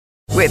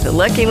With the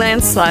Lucky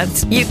Land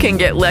Slots, you can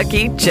get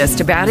lucky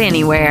just about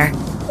anywhere.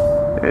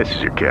 This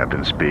is your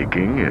captain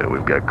speaking.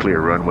 We've got clear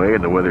runway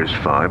and the weather's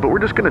fine, but we're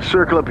just going to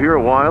circle up here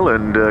a while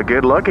and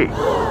get lucky.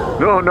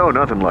 No,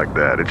 nothing like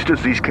that. It's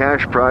just these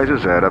cash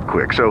prizes add up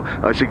quick. So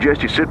I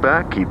suggest you sit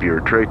back, keep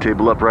your tray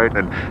table upright,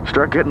 and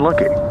start getting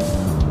lucky.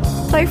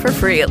 Play for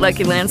free at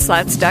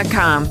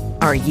LuckyLandSlots.com.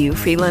 Are you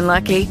feeling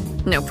lucky?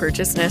 No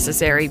purchase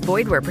necessary.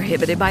 Void where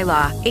prohibited by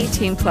law.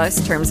 18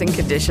 plus terms and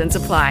conditions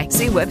apply.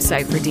 See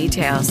website for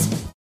details.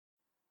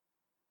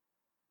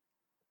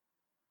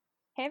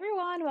 Hey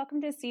everyone,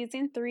 welcome to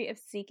season 3 of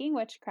Seeking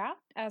Witchcraft.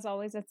 As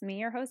always, it's me,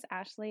 your host,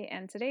 Ashley,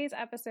 and today's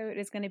episode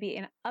is going to be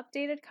an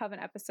updated Coven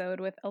episode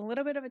with a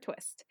little bit of a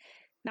twist.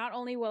 Not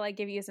only will I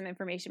give you some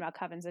information about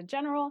Covens in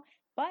general,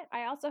 but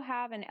I also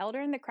have an elder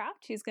in the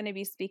craft who's going to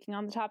be speaking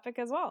on the topic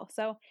as well.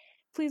 So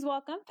please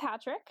welcome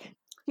Patrick.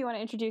 If you want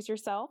to introduce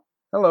yourself.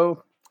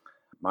 Hello,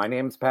 my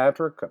name's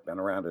Patrick. I've been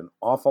around an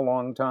awful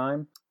long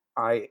time.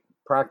 I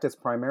practice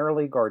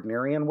primarily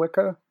Gardnerian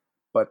Wicca,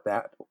 but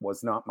that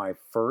was not my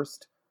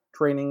first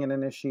training and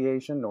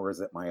initiation, nor is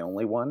it my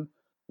only one.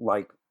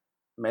 Like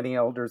many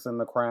elders in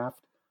the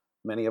craft,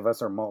 many of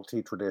us are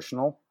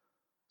multi-traditional.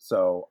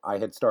 So I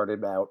had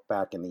started out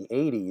back in the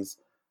 80s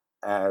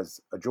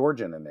as a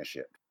Georgian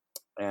initiate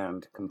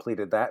and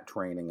completed that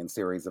training and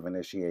series of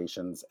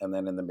initiations. And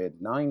then in the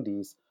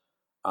mid-90s,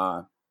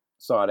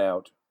 sought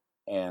out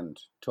and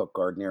took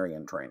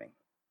Gardnerian training.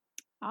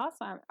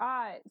 Awesome.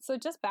 So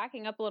just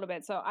backing up a little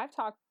bit. So I've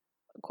talked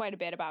quite a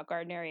bit about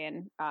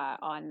Gardnerian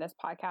on this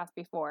podcast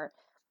before.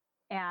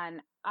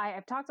 And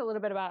I've talked a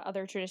little bit about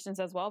other traditions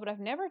as well, but I've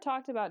never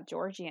talked about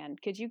Georgian.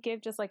 Could you give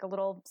just like a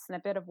little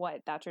snippet of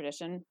what that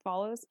tradition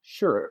follows?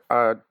 Sure.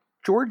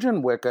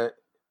 Georgian Wicca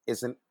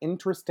is an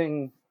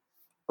interesting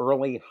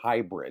early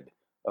hybrid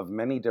of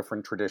many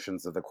different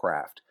traditions of the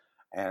craft.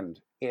 And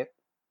it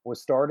was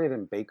started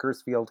in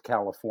Bakersfield,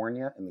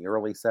 California in the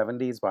early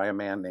 70s by a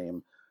man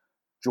named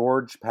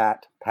George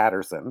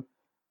Patterson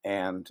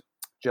and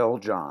Jill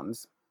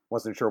Johns.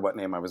 Wasn't sure what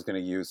name I was going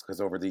to use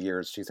because over the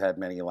years she's had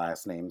many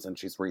last names and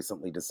she's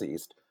recently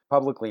deceased,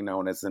 publicly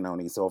known as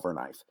Zanoni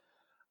Silverknife.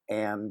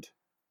 And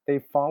they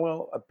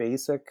follow a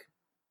basic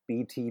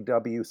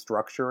BTW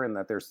structure in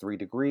that there's 3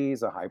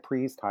 degrees, a high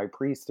priest, high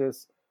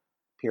priestess,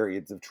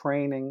 periods of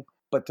training.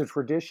 But the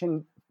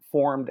tradition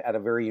formed at a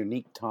very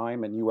unique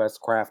time in U.S.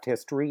 craft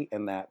history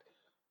in that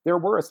there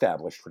were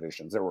established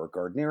traditions. There were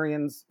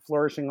Gardnerians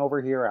flourishing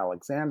over here,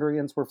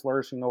 Alexandrians were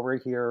flourishing over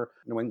here,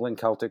 New England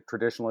Celtic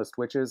Traditionalist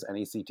Witches,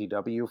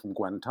 NECTW from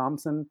Gwen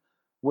Thompson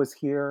was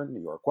here,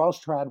 New York Welsh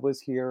Trad was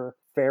here,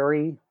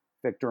 Fairy,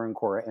 Victor and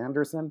Cora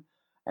Anderson.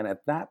 And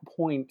at that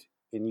point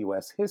in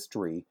U.S.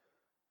 history,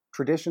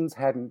 traditions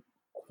hadn't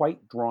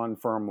quite drawn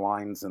firm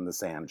lines in the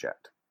sand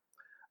yet.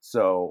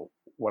 So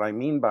what I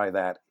mean by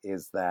that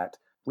is that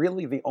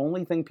really the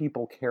only thing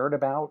people cared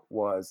about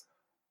was,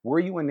 were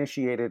you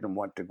initiated in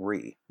what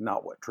degree,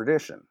 not what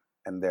tradition?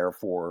 And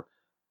therefore,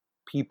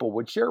 people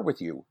would share with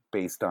you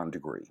based on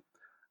degree.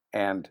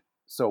 And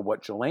so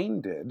what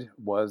Jelaine did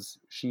was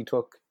she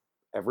took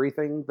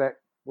everything that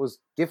was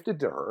gifted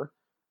to her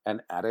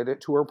and added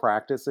it to her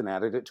practice and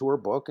added it to her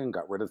book and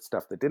got rid of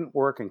stuff that didn't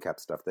work and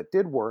kept stuff that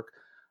did work.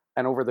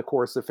 And over the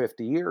course of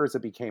 50 years,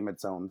 it became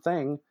its own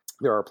thing.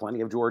 There are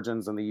plenty of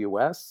Georgians in the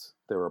US.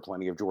 There are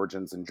plenty of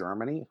Georgians in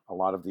Germany. A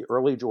lot of the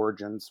early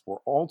Georgians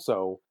were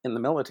also in the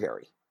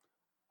military.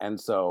 And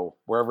so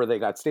wherever they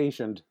got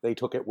stationed, they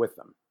took it with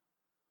them.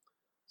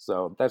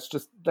 So that's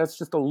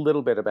just a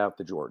little bit about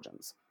the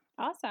Georgians.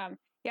 Awesome.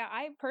 Yeah,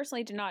 I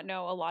personally do not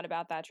know a lot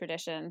about that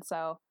tradition.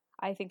 So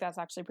I think that's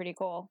actually pretty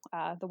cool.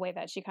 The way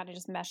that she kind of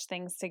just meshed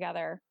things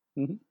together.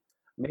 Mm-hmm.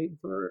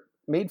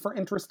 Made for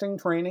interesting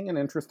training and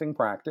interesting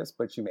practice,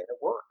 but she made it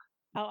work.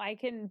 Oh, I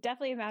can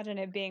definitely imagine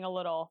it being a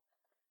little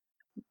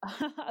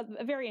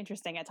very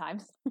interesting at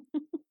times.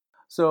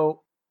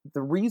 So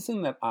the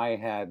reason that I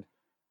had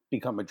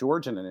become a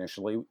Georgian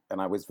initially,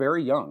 and I was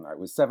very young, I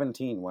was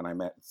 17 when I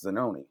met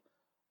Zanoni,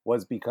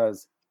 was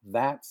because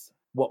that's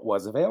what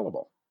was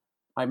available.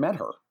 I met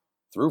her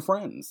through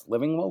friends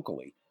living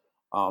locally.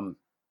 And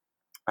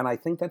I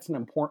think that's an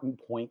important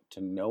point to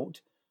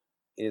note,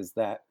 is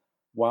that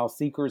while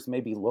seekers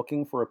may be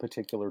looking for a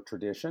particular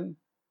tradition,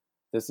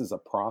 this is a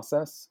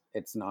process.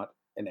 It's not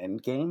an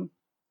end game,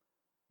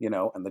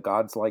 and the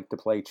gods like to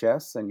play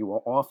chess, and you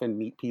will often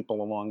meet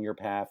people along your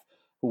path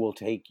who will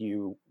take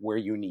you where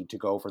you need to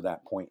go for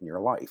that point in your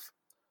life.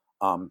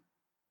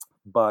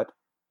 But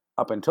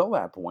up until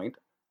that point,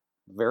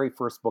 the very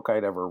first book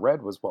I'd ever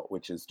read was What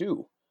Witches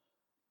Do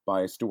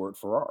by Stuart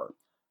Farrar.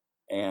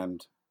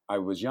 And I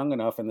was young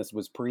enough, and this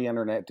was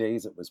pre-internet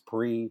days, it was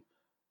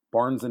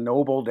pre-Barnes &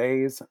 Noble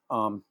days.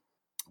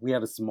 We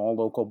had a small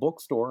local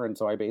bookstore, and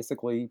so I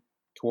basically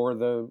tore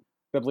the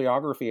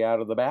bibliography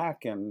out of the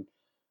back and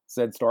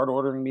said, start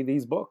ordering me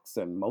these books.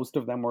 And most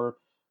of them were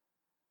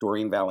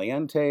Doreen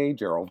Valiente,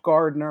 Gerald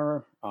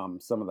Gardner,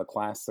 some of the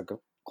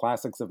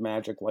classics of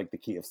magic like the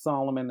Key of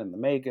Solomon and the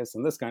Magus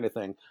and this kind of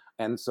thing.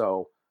 And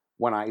so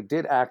when I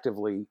did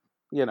actively,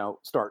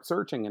 start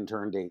searching and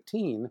turned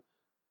 18,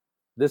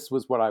 this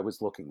was what I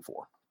was looking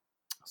for.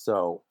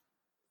 So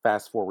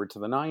fast forward to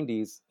the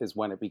 90s is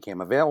when it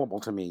became available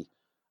to me,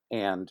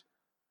 and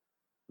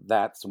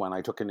that's when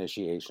I took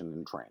initiation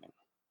and training.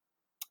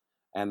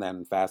 And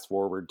then fast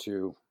forward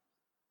to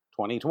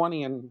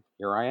 2020, and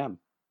here I am.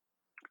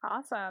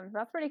 Awesome.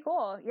 That's pretty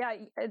cool. Yeah,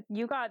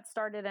 you got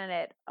started in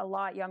it a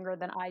lot younger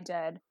than I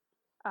did.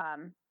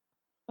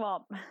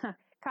 Well,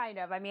 kind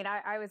of. I mean,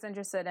 I was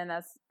interested in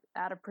this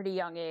at a pretty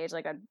young age,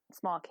 like a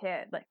small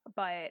kid,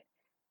 but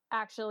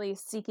actually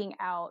seeking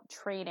out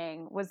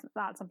training was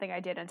not something I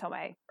did until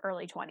my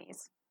early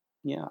 20s.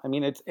 Yeah, I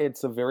mean,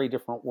 it's a very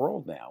different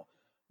world now,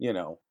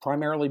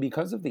 primarily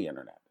because of the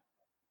internet.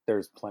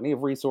 There's plenty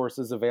of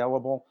resources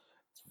available.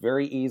 It's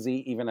very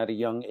easy, even at a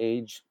young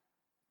age.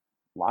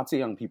 Lots of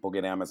young people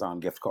get Amazon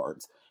gift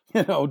cards,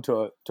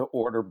 to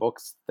order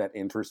books that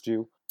interest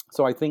you.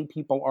 So I think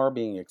people are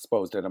being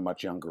exposed at a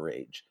much younger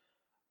age,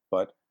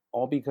 but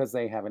all because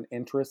they have an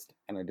interest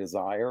and a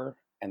desire,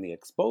 and the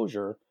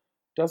exposure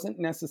doesn't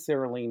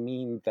necessarily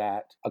mean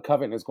that a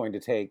coven is going to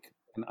take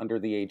an under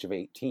the age of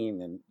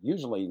 18 and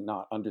usually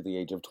not under the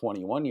age of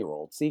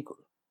 21-year-old seeker.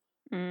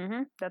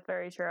 Mm-hmm. That's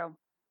very true.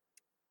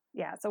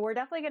 Yeah, so we're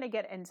definitely going to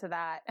get into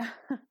that.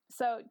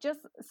 So just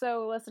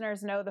so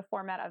listeners know the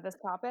format of this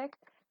topic.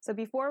 So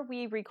before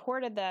we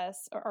recorded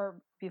this,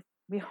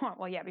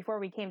 before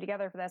we came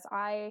together for this,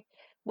 I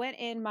went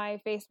in my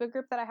Facebook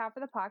group that I have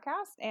for the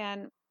podcast,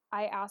 and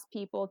I asked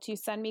people to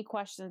send me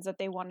questions that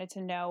they wanted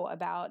to know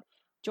about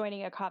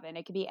joining a coven.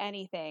 It could be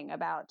anything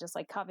about just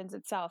like covens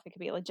itself. It could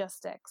be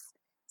logistics.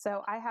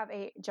 So I have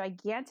a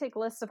gigantic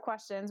list of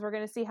questions. We're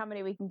going to see how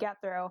many we can get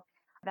through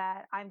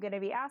that I'm going to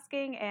be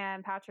asking,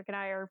 and Patrick and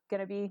I are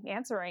going to be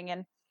answering,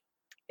 and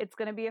it's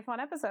going to be a fun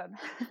episode.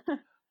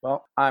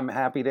 Well, I'm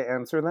happy to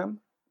answer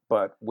them,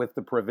 but with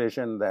the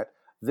provision that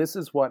this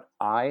is what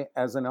I,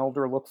 as an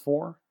elder, look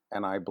for,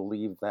 and I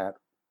believe that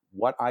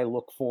what I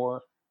look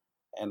for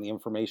and the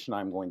information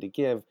I'm going to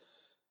give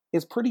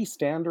is pretty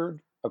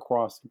standard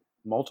across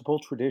multiple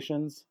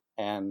traditions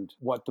and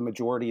what the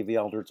majority of the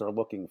elders are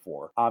looking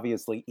for.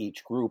 Obviously,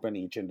 each group and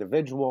each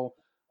individual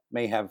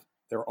may have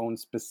their own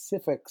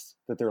specifics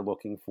that they're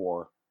looking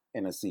for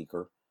in a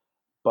seeker.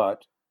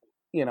 But,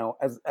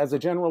 as a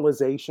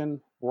generalization,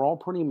 we're all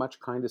pretty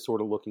much kind of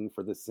sort of looking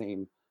for the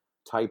same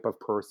type of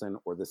person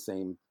or the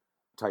same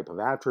type of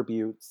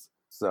attributes.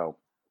 So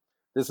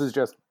this is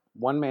just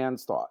one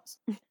man's thoughts.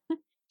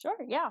 Sure.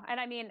 Yeah. And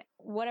I mean,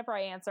 whatever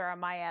I answer on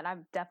my end,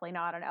 I'm definitely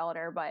not an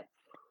elder, but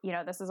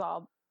this is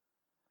all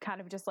kind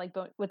of just like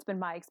what's been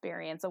my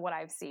experience of what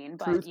I've seen.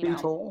 But Truth be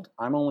told,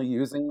 I'm only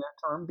using that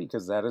term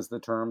because that is the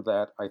term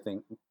that I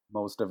think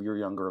most of your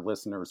younger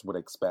listeners would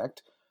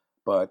expect.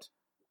 But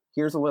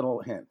here's a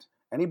little hint.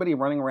 Anybody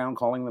running around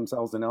calling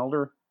themselves an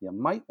elder, you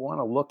might want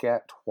to look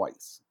at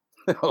twice.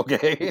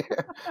 Okay?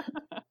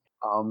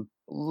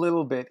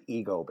 Little bit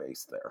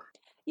ego-based there.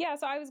 Yeah,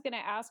 so I was going to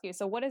ask you,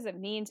 so what does it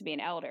mean to be an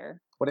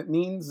elder? What it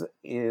means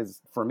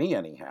is, for me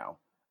anyhow,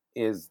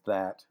 is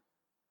that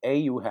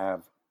you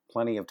have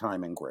plenty of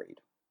time and grade.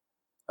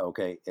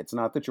 Okay, it's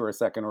not that you're a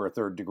second or a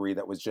third degree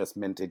that was just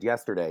minted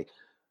yesterday.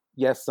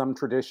 Yes, some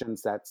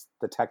traditions, that's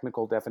the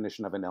technical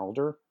definition of an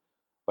elder,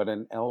 but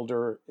an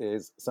elder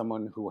is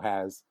someone who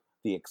has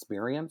the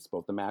experience,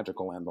 both the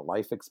magical and the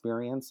life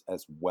experience,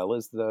 as well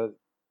as the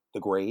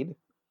grade,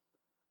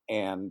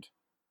 and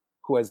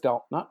who has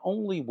dealt not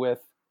only with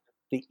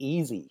the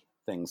easy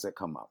things that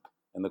come up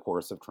in the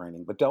course of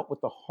training, but dealt with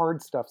the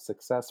hard stuff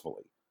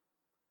successfully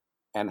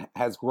and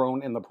has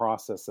grown in the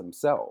process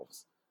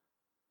themselves.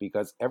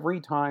 Because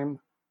every time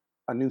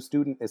a new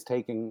student is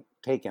taken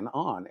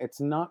on, it's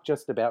not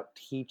just about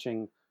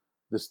teaching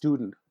the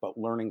student, but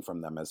learning from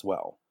them as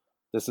well.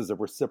 This is a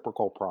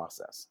reciprocal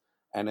process.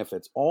 And if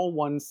it's all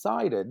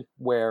one-sided,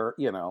 where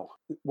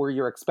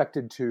you're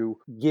expected to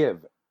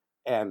give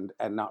and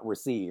not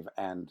receive,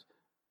 and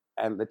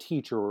the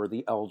teacher or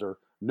the elder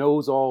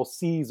knows all,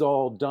 sees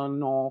all,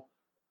 done all,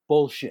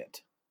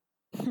 bullshit.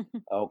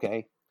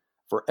 Okay?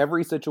 For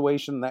every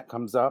situation that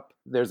comes up,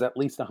 there's at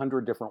least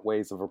 100 different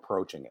ways of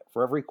approaching it.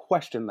 For every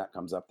question that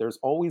comes up, there's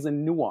always a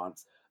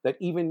nuance that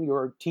even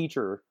your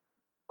teacher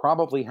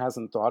probably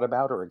hasn't thought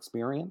about or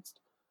experienced.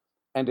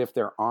 And if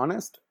they're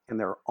honest in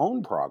their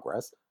own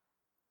progress,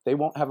 they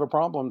won't have a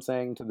problem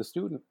saying to the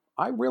student,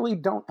 I really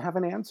don't have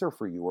an answer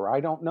for you, or I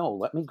don't know.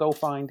 Let me go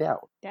find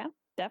out. Yeah,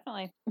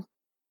 definitely.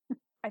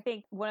 I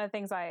think one of the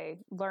things I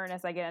learn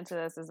as I get into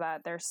this is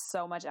that there's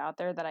so much out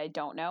there that I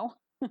don't know.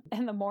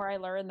 And the more I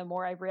learn, the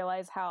more I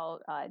realize how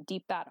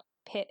deep that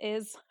pit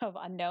is of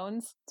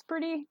unknowns. It's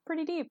pretty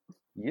deep.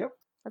 Yep.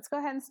 Let's go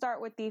ahead and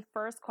start with the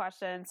first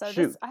question. So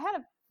I had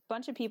a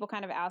bunch of people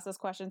kind of ask this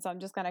question, so I'm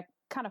just going to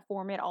kind of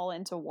form it all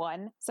into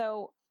one.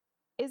 So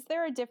is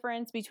there a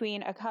difference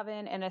between a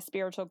coven and a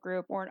spiritual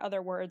group? Or in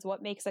other words,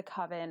 what makes a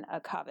coven a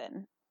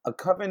coven? A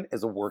coven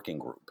is a working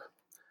group.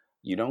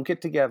 You don't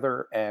get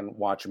together and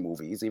watch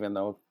movies, even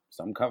though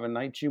some coven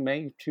nights you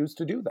may choose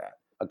to do that.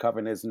 A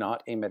coven is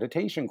not a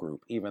meditation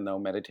group, even though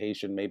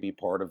meditation may be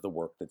part of the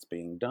work that's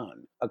being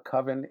done. A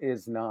coven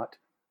is not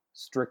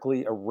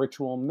strictly a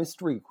ritual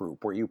mystery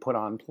group where you put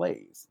on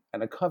plays.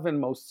 And a coven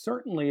most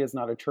certainly is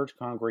not a church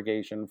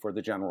congregation for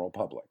the general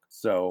public.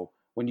 So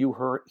when you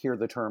hear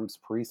the terms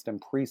priest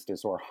and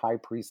priestess or high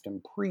priest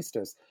and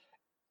priestess,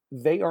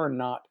 they are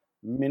not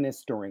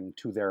ministering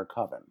to their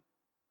coven.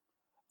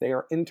 They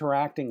are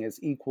interacting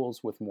as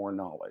equals with more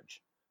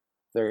knowledge.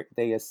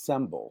 They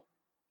assemble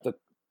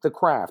the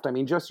craft. I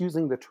mean, just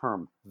using the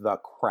term the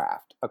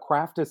craft. A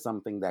craft is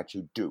something that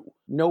you do.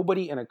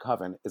 Nobody in a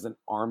coven is an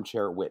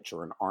armchair witch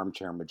or an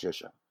armchair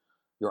magician.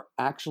 You're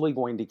actually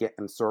going to get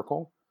in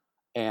circle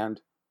and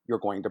you're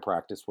going to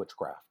practice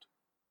witchcraft.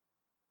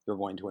 You're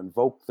going to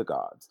invoke the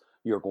gods.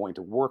 You're going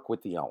to work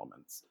with the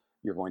elements.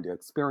 You're going to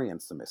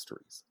experience the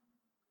mysteries.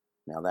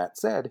 Now, that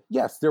said,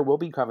 yes, there will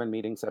be coven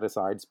meetings set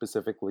aside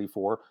specifically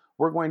for,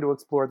 we're going to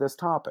explore this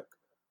topic.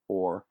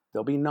 Or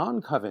there'll be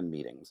non-coven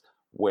meetings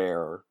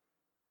where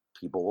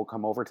people will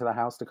come over to the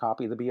house to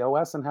copy the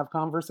BOS and have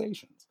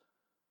conversations.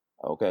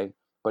 Okay?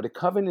 But a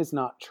coven is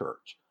not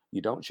church.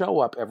 You don't show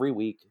up every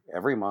week,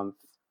 every month,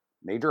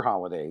 major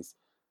holidays,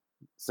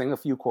 sing a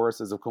few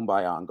choruses of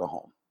Kumbaya and go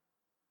home.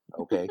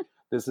 Okay?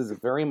 This is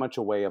very much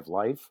a way of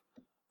life.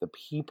 The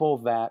people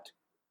that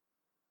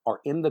are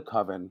in the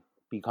coven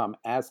become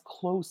as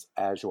close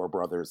as your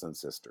brothers and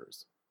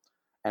sisters.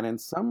 And in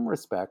some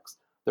respects,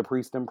 the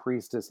priest and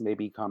priestess may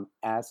become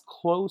as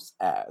close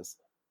as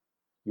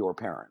your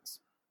parents,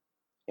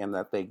 in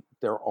that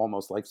they're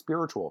almost like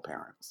spiritual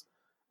parents.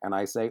 And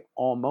I say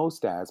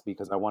almost as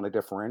because I want to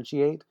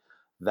differentiate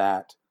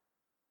that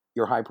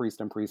your high priest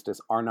and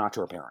priestess are not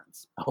your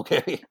parents,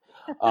 okay?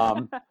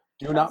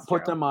 Do not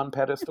put them on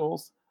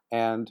pedestals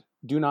and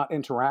do not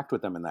interact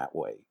with them in that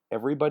way.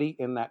 Everybody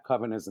in that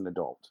coven is an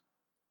adult.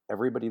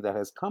 Everybody that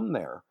has come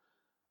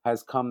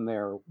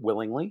there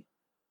willingly.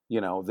 You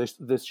know,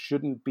 this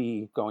shouldn't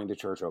be going to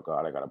church. Oh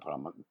God, I got to put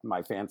on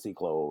my fancy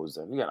clothes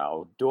and,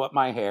 do up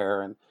my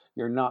hair. And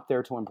you're not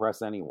there to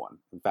impress anyone.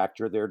 In fact,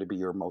 you're there to be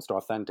your most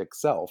authentic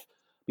self,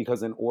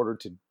 because in order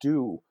to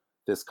do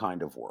this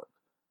kind of work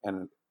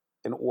and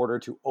in order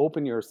to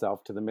open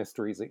yourself to the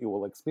mysteries that you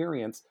will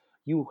experience,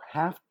 you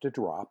have to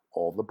drop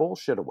all the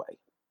bullshit away.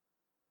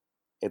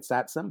 It's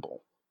that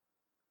simple.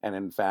 And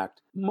in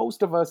fact,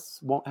 most of us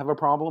won't have a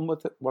problem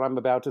with what I'm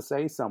about to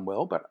say. Some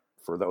will, but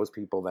for those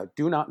people that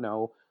do not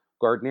know,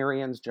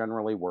 Gardnerians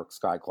generally work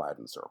skyclad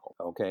in circle,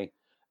 okay?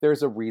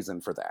 There's a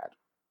reason for that.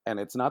 And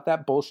it's not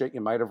that bullshit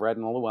you might have read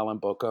in the Llewellyn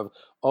book of,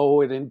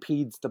 it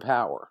impedes the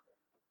power.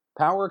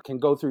 Power can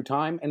go through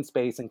time and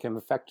space and can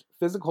affect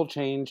physical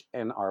change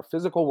in our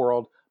physical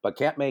world, but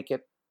can't make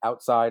it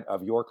outside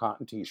of your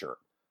cotton t-shirt.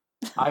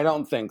 I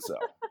don't think so,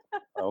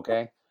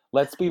 okay?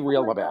 Let's be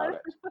real about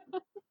it.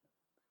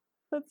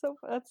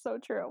 That's so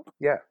true.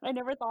 Yeah. I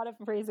never thought of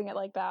phrasing it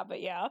like that,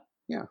 but yeah.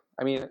 Yeah.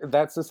 I mean,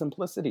 that's the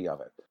simplicity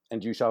of it.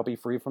 And you shall be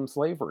free from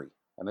slavery.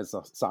 And as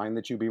a sign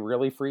that you be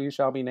really free, you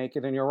shall be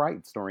naked in your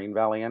rights. Noreen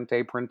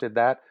Valiente printed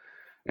that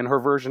in her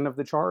version of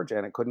the charge,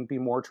 and it couldn't be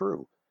more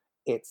true.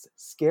 It's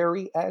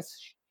scary as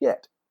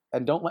shit.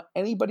 And don't let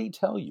anybody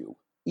tell you,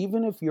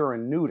 even if you're a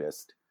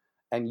nudist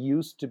and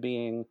used to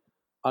being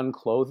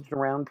unclothed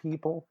around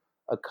people,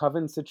 a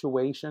coven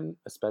situation,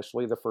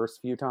 especially the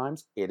first few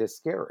times, it is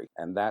scary.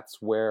 And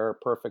that's where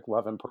perfect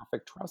love and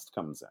perfect trust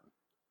comes in.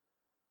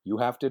 You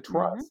have to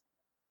trust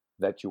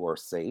that you are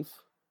safe,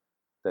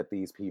 that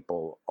these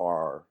people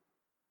are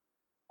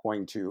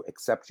going to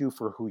accept you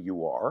for who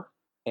you are.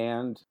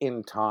 And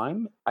in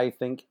time, I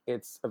think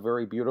it's a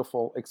very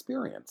beautiful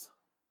experience.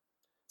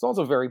 It's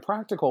also a very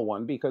practical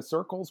one, because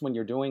circles, when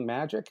you're doing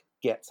magic,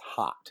 gets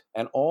hot.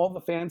 And all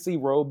the fancy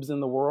robes in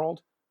the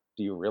world,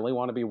 do you really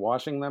want to be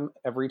washing them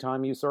every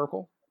time you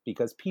circle?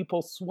 Because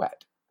people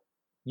sweat.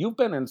 You've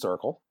been in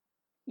circle.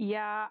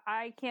 Yeah,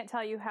 I can't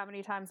tell you how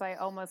many times I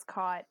almost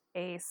caught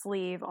a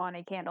sleeve on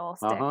a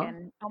candlestick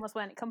and almost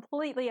went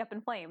completely up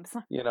in flames.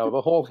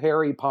 The whole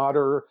Harry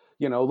Potter,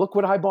 look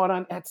what I bought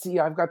on Etsy.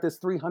 I've got this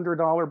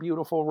 $300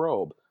 beautiful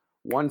robe.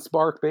 One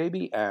spark,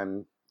 baby,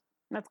 and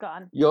that's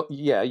gone.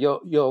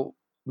 You'll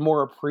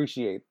more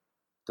appreciate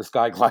the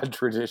skyclad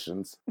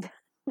traditions.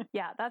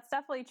 Yeah, that's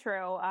definitely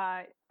true.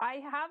 I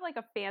have like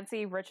a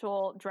fancy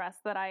ritual dress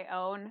that I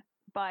own,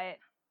 but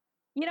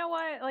you know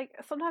what? Like,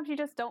 sometimes you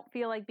just don't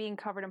feel like being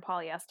covered in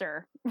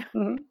polyester.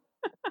 Mm-hmm.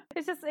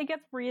 It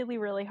gets really,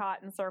 really hot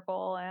in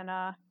circle, and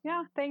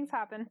things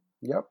happen.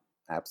 Yep,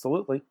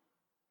 absolutely.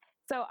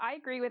 So I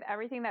agree with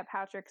everything that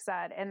Patrick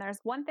said. And there's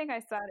one thing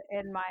I said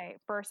in my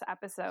first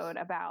episode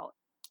about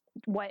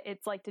what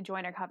it's like to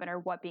join a coven, or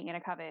what being in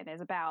a coven is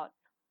about.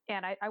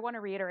 And I want to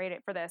reiterate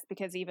it for this,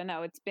 because even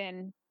though it's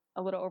been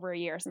a little over a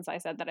year since I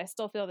said that, I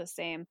still feel the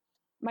same.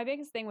 My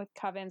biggest thing with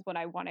covens, when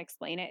I want to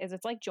explain it, is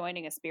it's like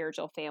joining a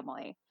spiritual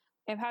family.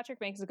 And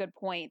Patrick makes a good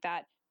point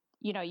that,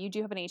 you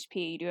do have an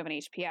HP, you do have an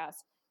HPS.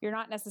 You're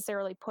not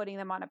necessarily putting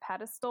them on a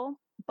pedestal,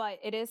 but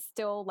it is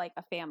still like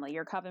a family.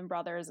 Your coven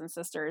brothers and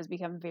sisters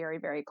become very,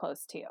 very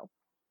close to you.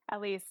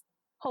 At least,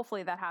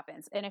 hopefully that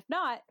happens. And if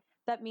not,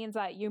 that means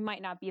that you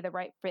might not be the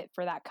right fit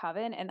for that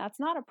coven. And that's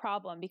not a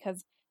problem,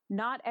 because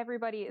not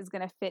everybody is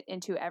going to fit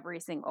into every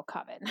single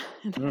coven.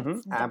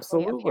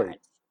 Absolutely.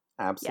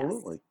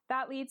 Absolutely. Yes.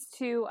 That leads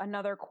to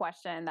another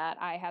question that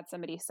I had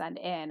somebody send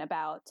in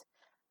about,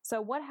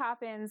 so what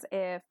happens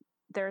if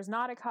there's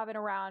not a coven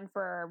around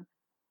for,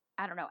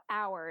 I don't know,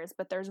 hours,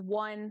 but there's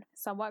one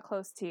somewhat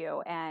close to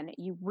you and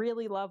you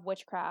really love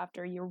witchcraft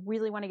or you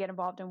really want to get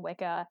involved in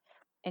Wicca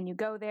and you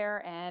go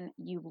there and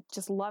you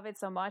just love it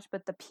so much,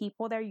 but the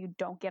people there, you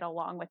don't get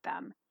along with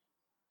them.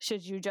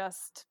 Should you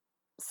just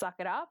suck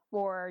it up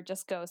or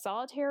just go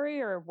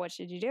solitary, or what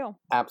should you do?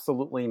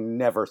 Absolutely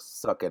never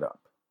suck it up.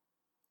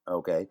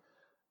 Okay?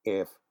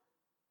 If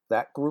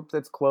that group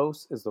that's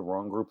close is the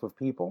wrong group of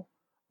people,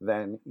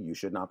 then you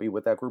should not be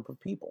with that group of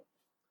people.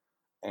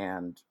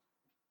 And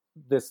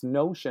this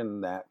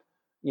notion that,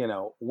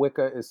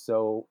 Wicca is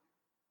so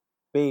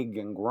big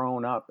and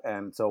grown up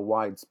and so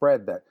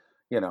widespread that,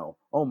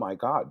 oh my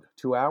God,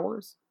 2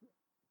 hours?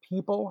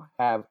 People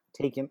have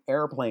taken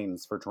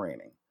airplanes for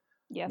training.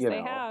 Yes,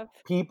 they have.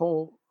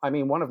 People,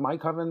 one of my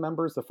coven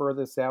members, the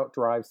furthest out,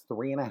 drives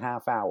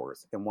 3.5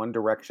 hours in one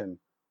direction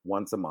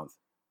once a month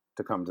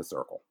to come to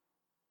Circle.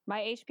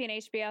 My HP and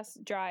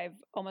HBS drive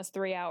almost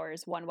 3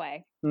 hours one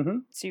way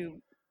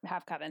to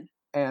have coven.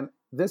 And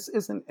this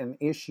isn't an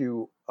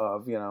issue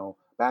of,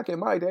 back in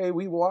my day,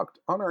 we walked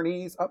on our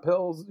knees up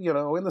hills,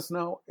 in the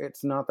snow.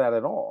 It's not that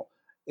at all.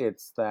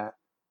 It's that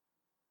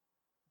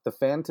the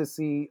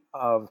fantasy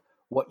of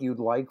what you'd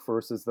like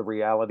versus the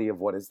reality of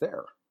what is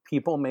there.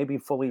 People may be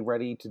fully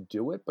ready to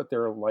do it, but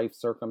their life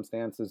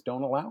circumstances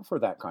don't allow for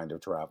that kind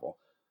of travel.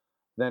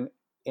 Then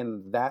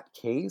in that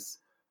case,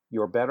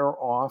 you're better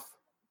off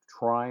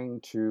trying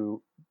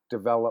to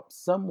develop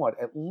somewhat,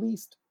 at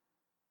least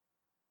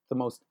the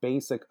most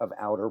basic of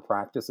outer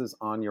practices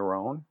on your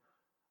own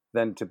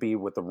than to be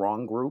with the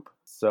wrong group.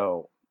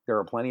 So there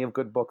are plenty of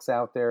good books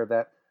out there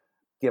that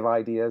give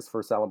ideas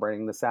for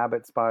celebrating the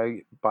Sabbats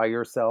by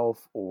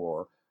yourself,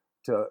 or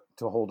to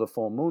hold a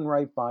full moon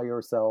rite by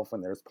yourself.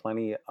 And there's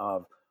plenty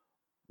of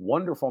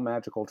wonderful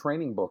magical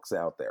training books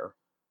out there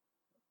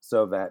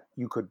so that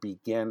you could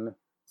begin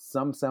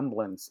some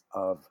semblance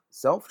of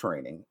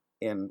self-training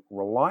in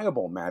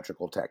reliable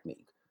magical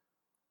technique.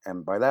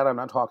 And by that, I'm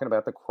not talking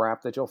about the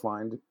crap that you'll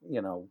find,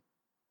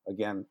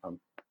 again,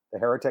 the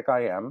heretic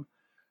I am,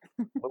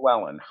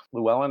 Llewellyn.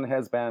 Llewellyn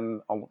has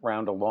been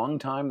around a long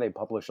time. They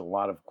publish a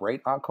lot of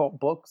great occult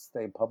books.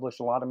 They publish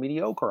a lot of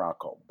mediocre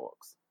occult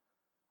books.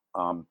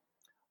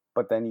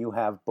 But then you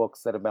have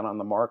books that have been on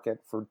the market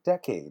for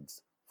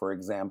decades. For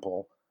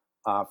example,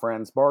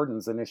 Franz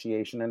Barden's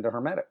Initiation into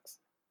Hermetics.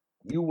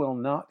 You will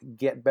not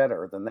get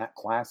better than that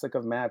classic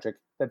of magic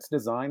that's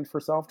designed for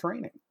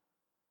self-training.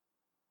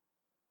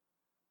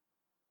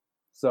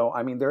 So,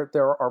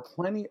 there are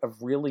plenty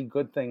of really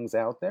good things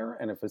out there,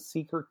 and if a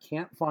seeker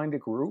can't find a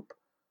group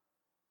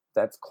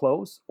that's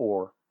close,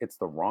 or it's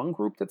the wrong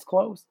group that's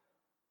close,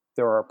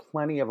 there are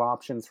plenty of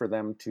options for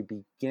them to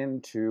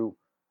begin to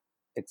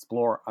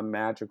explore a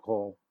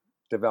magical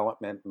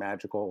development,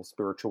 magical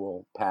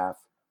spiritual path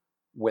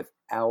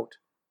without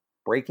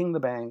breaking the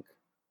bank,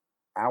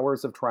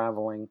 hours of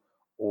traveling,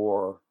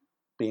 or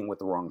being with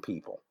the wrong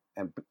people.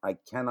 And I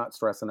cannot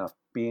stress enough,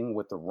 being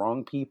with the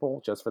wrong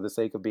people just for the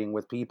sake of being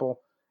with people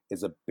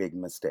is a big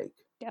mistake.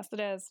 Yes, it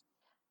is.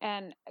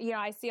 And,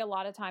 I see a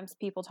lot of times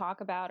people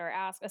talk about or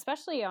ask,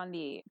 especially on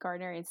the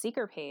Gardnerian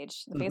Seeker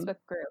page, the Facebook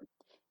group,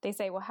 they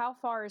say, well, how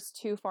far is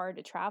too far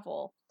to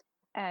travel?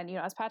 And,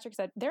 as Patrick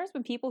said, there's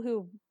been people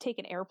who've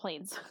taken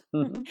airplanes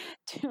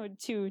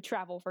to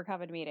travel for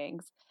coven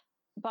meetings.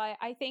 But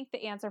I think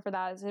the answer for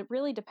that is it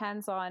really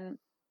depends on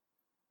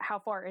how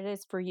far it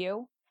is for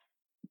you.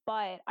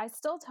 But I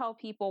still tell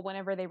people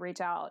whenever they reach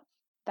out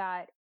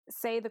that,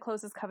 say the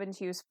closest coven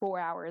to you is 4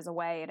 hours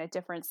away in a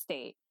different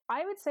state.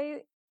 I would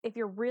say if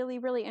you're really,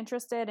 really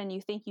interested and you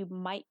think you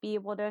might be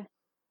able to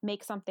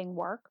make something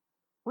work,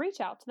 reach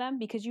out to them,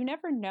 because you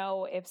never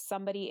know if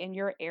somebody in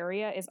your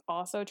area is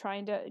also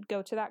trying to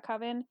go to that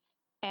coven,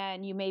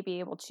 and you may be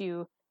able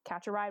to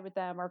catch a ride with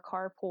them or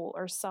carpool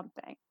or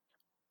something.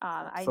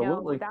 I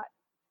know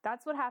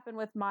that's what happened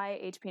with my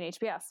HP and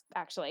HBS,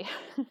 actually.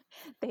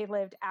 They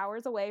lived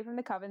hours away from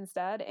the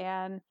Covenstead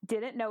and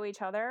didn't know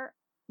each other,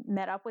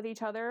 met up with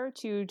each other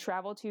to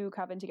travel to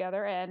Coven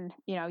together. And,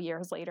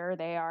 years later,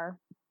 they are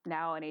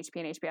now an HP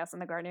and HBS in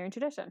the Gardnerian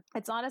tradition.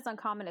 It's not as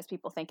uncommon as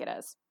people think it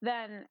is.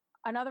 Then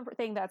another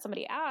thing that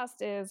somebody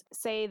asked is,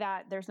 say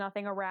that there's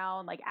nothing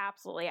around, like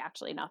absolutely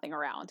actually nothing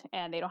around,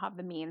 and they don't have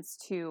the means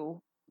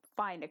to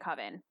find a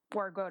coven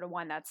or go to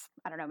one that's,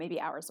 I don't know, maybe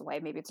hours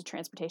away. Maybe it's a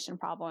transportation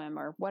problem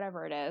or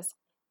whatever it is.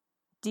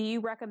 Do you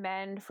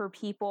recommend for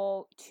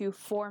people to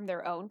form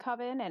their own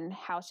coven, and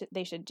how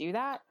they should do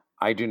that?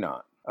 I do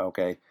not.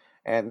 Okay.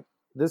 And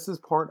this is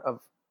part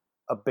of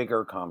a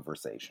bigger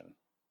conversation.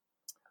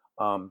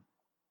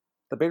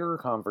 The bigger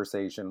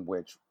conversation,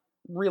 which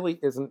really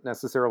isn't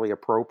necessarily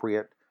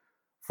appropriate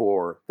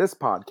for this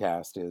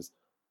podcast, is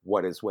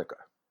what is Wicca?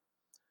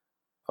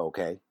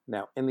 Okay.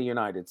 Now, in the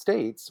United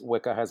States,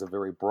 Wicca has a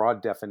very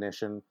broad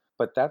definition,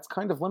 but that's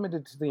kind of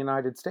limited to the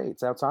United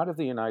States. Outside of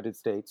the United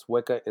States,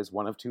 Wicca is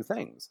one of two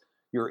things.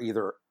 You're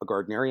either a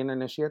Gardnerian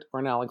initiate or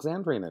an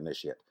Alexandrian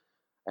initiate.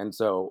 And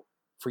so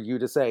for you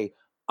to say,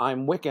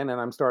 I'm Wiccan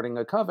and I'm starting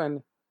a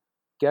coven,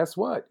 guess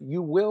what?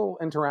 You will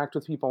interact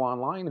with people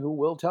online who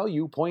will tell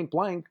you point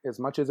blank, as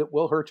much as it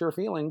will hurt your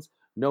feelings,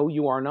 no,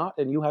 you are not,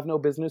 and you have no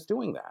business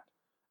doing that.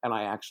 And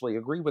I actually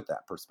agree with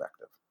that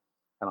perspective.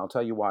 And I'll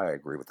tell you why I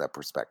agree with that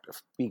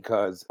perspective.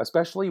 Because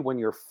especially when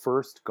you're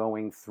first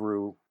going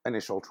through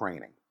initial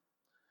training,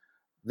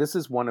 this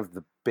is one of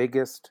the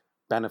biggest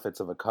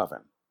benefits of a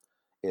coven,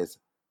 is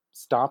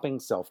stopping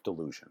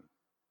self-delusion.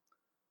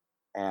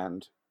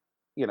 And,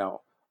 you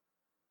know,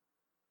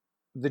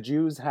 the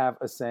Jews have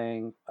a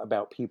saying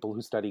about people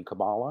who study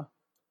Kabbalah,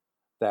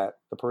 that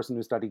the person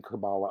who studied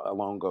Kabbalah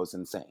alone goes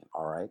insane,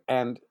 all right?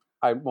 And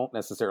I won't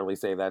necessarily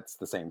say that's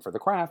the same for the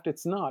craft.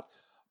 It's not.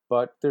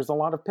 But there's a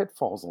lot of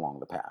pitfalls along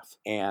the path.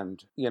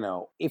 And, you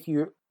know, if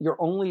your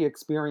only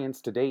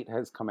experience to date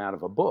has come out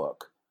of a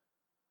book,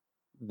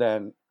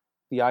 then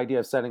the idea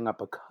of setting up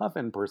a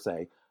coven per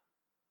se,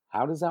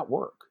 how does that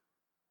work?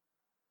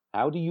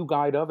 How do you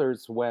guide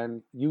others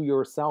when you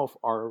yourself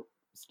are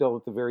still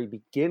at the very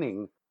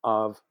beginning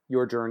of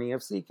your journey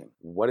of seeking?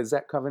 What is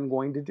that coven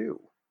going to do?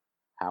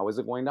 How is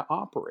it going to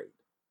operate?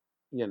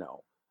 You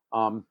know,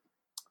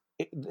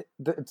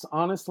 it's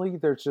honestly,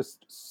 there's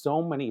just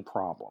so many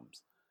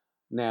problems.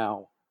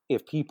 Now,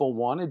 if people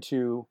wanted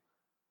to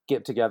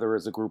get together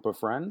as a group of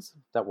friends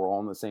that were all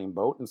in the same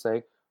boat and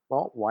say,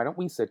 well, why don't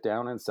we sit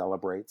down and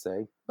celebrate,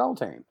 say,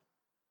 Beltane?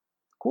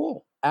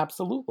 Cool,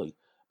 absolutely.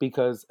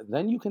 Because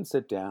then you can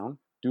sit down,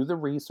 do the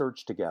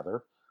research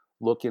together,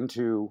 look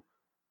into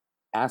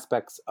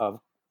aspects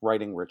of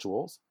writing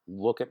rituals,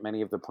 look at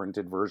many of the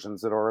printed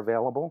versions that are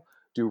available,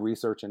 do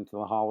research into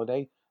the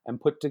holiday, and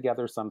put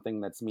together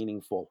something that's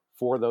meaningful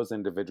for those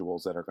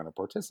individuals that are going to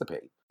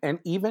participate. And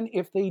even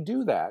if they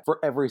do that for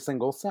every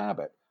single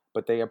Sabbath,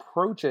 but they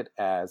approach it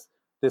as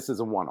this is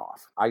a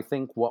one-off, I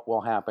think what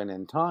will happen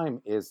in time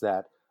is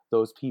that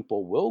those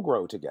people will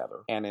grow together.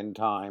 And in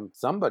time,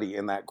 somebody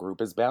in that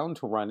group is bound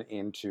to run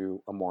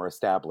into a more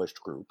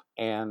established group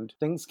and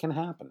things can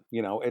happen.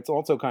 You know, it's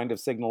also kind of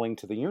signaling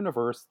to the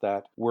universe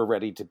that we're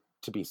ready to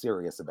be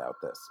serious about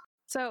this.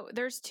 So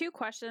there's two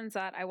questions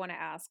that I want to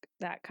ask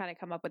that kind of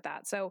come up with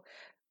that. So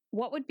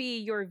what would be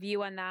your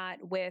view on that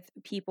with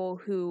people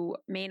who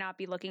may not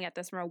be looking at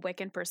this from a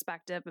Wiccan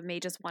perspective, but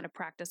may just want to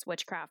practice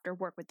witchcraft or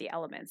work with the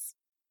elements?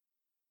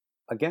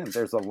 Again,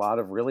 there's a lot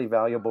of really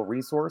valuable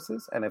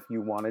resources. And if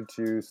you wanted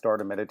to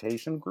start a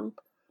meditation group,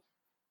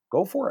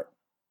 go for it.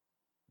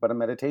 But a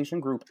meditation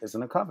group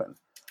isn't a coven.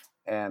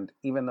 And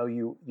even though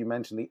you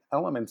mentioned the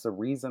elements, the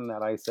reason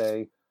that I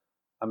say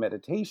a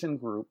meditation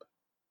group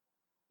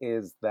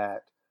is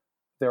that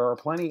there are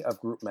plenty of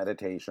group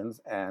meditations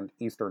and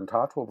Eastern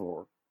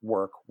Tattva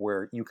work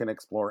where you can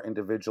explore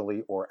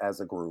individually or as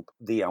a group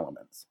the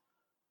elements.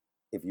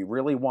 If you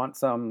really want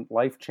some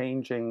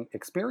life-changing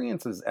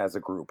experiences as a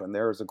group, and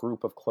there's a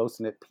group of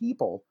close-knit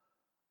people,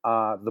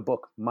 the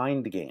book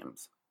Mind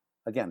Games,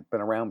 again,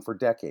 been around for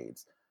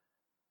decades.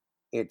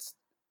 It's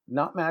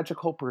not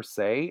magical per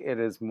se. It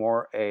is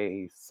more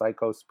a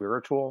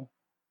psycho-spiritual,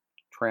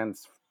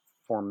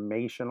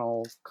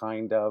 transformational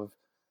kind of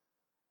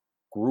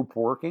group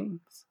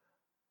workings,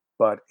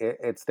 but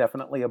it's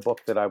definitely a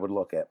book that I would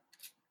look at.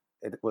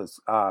 It was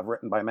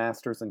written by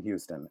masters in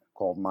Houston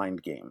called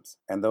Mind Games,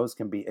 and those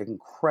can be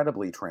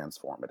incredibly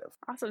transformative.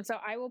 Awesome. So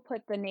I will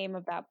put the name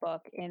of that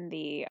book in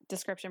the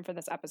description for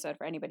this episode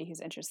for anybody who's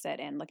interested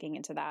in looking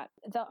into that.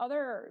 The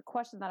other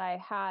question that I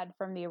had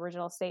from the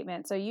original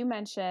statement, so you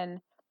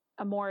mentioned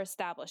a more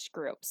established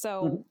group.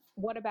 So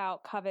what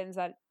about covens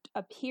that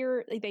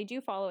appear, like they do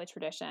follow a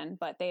tradition,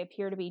 but they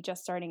appear to be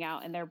just starting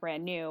out and they're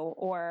brand new,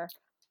 or,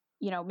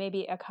 you know,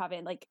 maybe a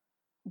coven like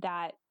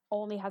that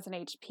only has an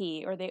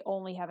HP or they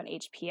only have an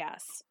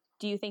HPS.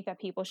 Do you think that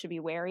people should be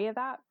wary of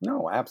that?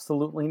 No,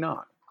 absolutely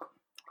not.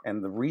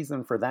 And the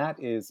reason for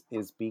that is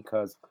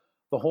because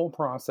the whole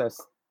process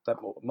that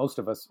most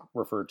of us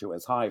refer to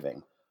as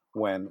hiving,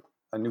 when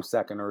a new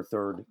second or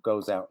third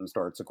goes out and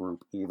starts a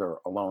group, either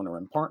alone or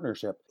in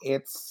partnership,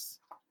 it's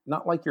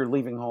not like you're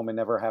leaving home and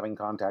never having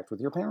contact with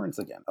your parents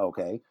again,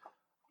 okay?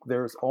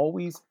 There's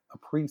always a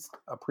priest,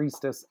 a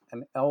priestess,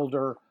 an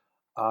elder,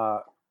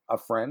 a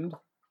friend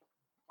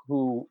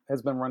who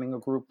has been running a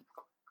group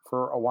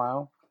for a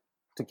while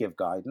to give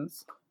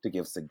guidance, to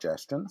give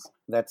suggestions.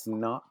 That's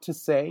not to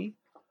say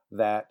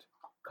that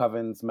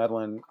covens meddle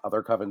in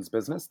other covens'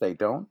 business. They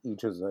don't.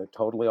 Each is a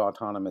totally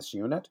autonomous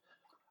unit.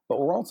 But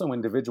we're also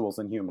individuals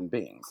and human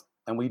beings,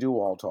 and we do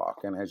all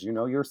talk. And as you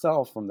know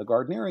yourself from the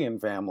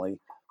Gardnerian family,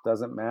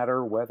 doesn't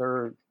matter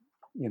whether,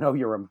 you know,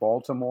 you're in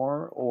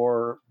Baltimore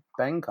or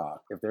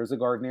Bangkok. If there's a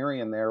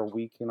Gardnerian there,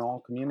 we can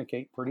all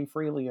communicate pretty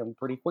freely and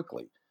pretty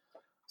quickly.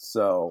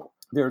 So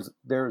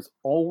there's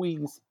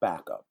always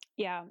backup.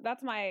 Yeah,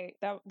 that's my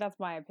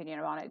opinion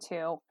on it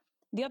too.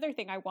 The other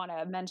thing I want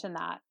to mention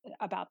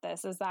about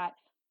this is that,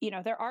 you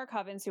know, there are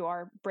covens who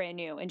are brand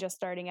new and just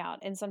starting out,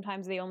 and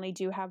sometimes they only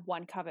do have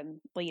one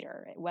coven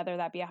leader, whether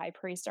that be a high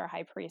priest or a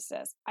high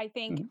priestess. I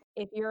think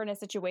if you're in a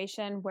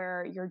situation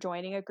where you're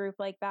joining a group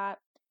like that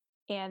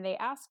and they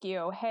ask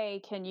you,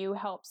 hey, can you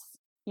help,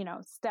 you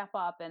know, step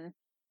up and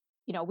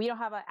we don't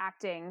have an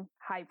acting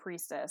high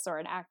priestess or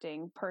an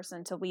acting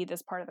person to lead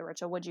this part of the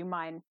ritual. Would you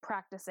mind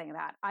practicing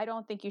that? I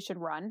don't think you should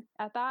run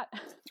at that.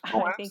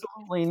 Oh, I think,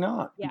 absolutely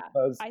not. yeah,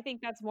 Because, I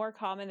think that's more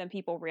common than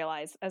people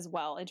realize as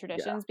well in yeah,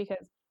 traditions,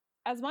 because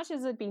as much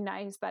as it'd be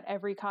nice that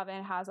every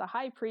coven has a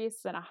high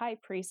priest and a high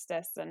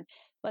priestess, and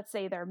let's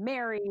say they're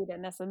married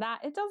and this and that,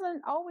 it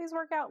doesn't always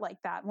work out like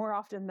that more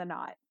often than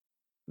not.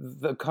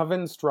 the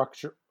coven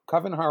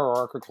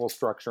hierarchical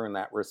structure in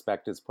that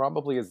respect is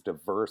probably as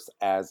diverse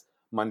as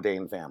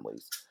mundane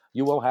families.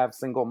 You will have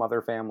single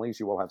mother families,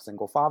 you will have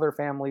single father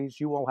families,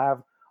 you will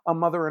have a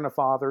mother and a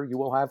father, you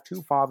will have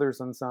two fathers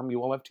and some, you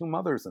will have two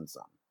mothers and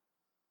some.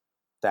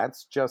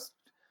 That's just,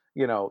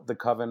 the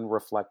coven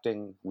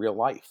reflecting real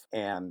life.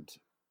 And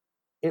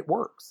it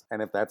works.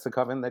 And if that's the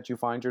coven that you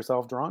find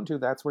yourself drawn to,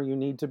 that's where you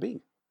need to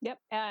be. Yep.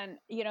 And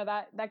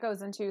that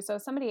goes into, so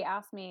somebody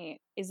asked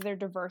me, is there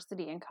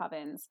diversity in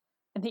covens?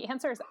 And the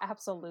answer is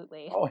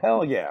absolutely. Oh,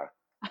 hell yeah.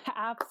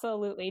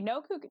 Absolutely.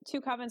 No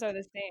two covens are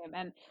the same.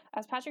 And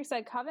as Patrick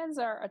said, covens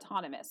are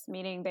autonomous,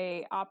 meaning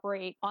they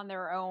operate on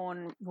their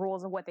own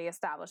rules of what they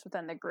establish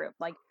within the group.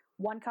 Like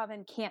one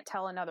coven can't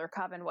tell another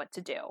coven what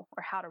to do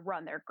or how to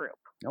run their group.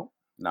 Nope,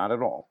 not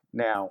at all.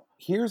 Now,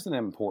 here's an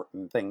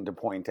important thing to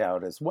point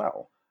out as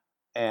well.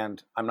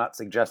 And I'm not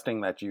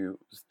suggesting that you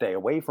stay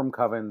away from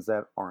covens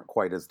that aren't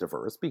quite as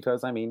diverse,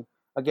 because,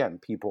 again,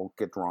 people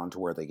get drawn to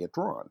where they get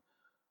drawn.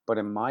 But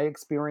in my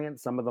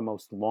experience, some of the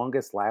most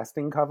longest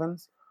lasting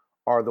covens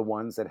are the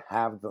ones that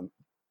have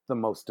the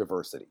most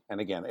diversity. And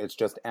again, it's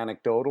just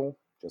anecdotal,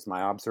 just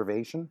my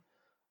observation.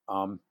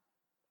 But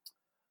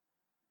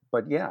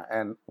yeah,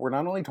 and we're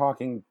not only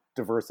talking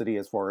diversity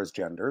as far as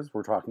genders,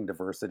 we're talking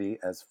diversity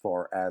as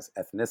far as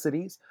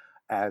ethnicities,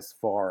 as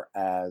far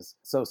as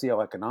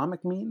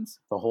socioeconomic means,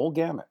 the whole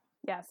gamut.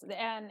 Yes.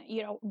 And,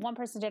 one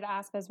person did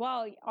ask as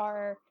well,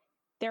 are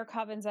there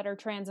covens that are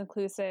trans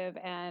inclusive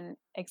and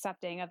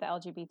accepting of the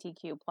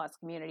LGBTQ plus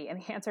community?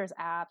 And the answer is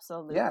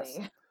absolutely. Yes.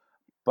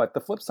 But the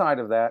flip side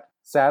of that,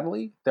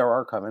 sadly, there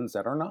are covens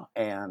that are not.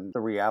 And the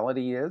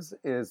reality is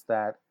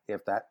that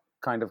if that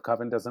kind of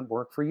coven doesn't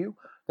work for you,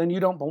 then you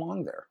don't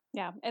belong there.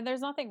 Yeah. And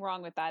there's nothing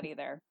wrong with that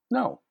either.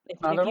 No,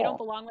 if not at you all. don't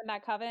belong with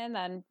that coven,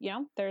 then,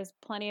 there's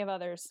plenty of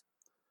others.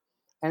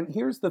 And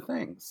here's the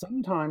thing.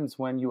 Sometimes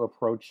when you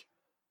approach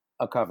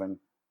a coven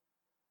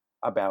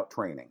about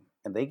training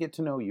and they get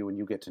to know you and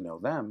you get to know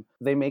them,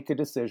 they make a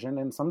decision.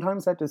 And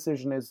sometimes that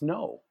decision is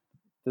no,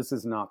 this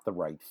is not the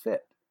right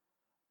fit.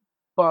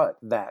 But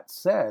that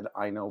said,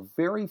 I know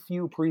very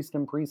few priests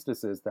and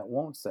priestesses that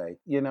won't say,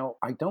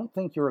 I don't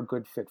think you're a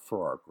good fit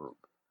for our group,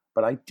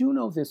 but I do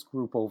know this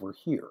group over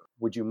here.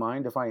 Would you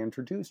mind if I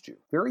introduced you?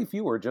 Very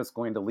few are just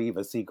going to leave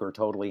a seeker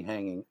totally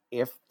hanging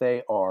if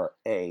they are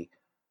a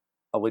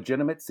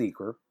legitimate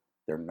seeker,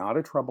 they're not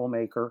a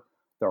troublemaker,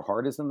 their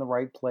heart is in the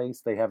right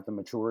place, they have the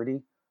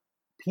maturity.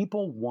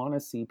 People want to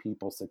see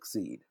people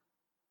succeed.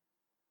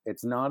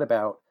 It's not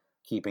about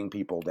keeping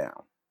people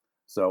down.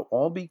 So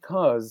all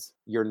because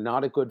you're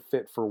not a good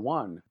fit for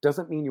one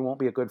doesn't mean you won't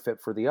be a good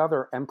fit for the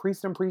other. And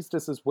priests and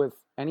priestesses with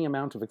any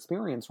amount of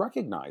experience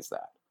recognize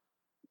that.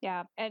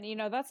 Yeah. And,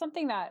 that's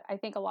something that I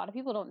think a lot of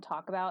people don't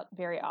talk about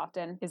very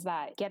often, is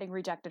that getting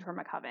rejected from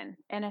a coven.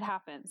 And it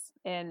happens.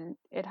 And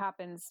it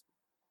happens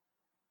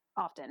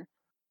often.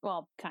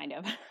 Well, kind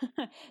of,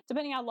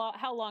 depending on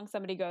how long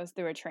somebody goes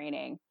through a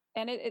training.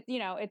 And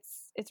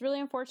it's really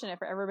unfortunate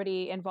for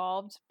everybody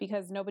involved,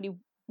 because nobody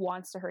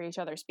wants to hurt each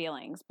other's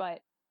feelings.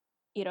 But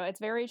it's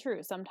very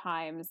true.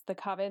 Sometimes the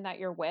coven that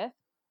you're with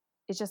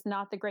is just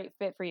not the great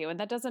fit for you. And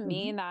that doesn't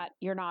mean that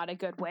you're not a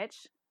good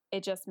witch.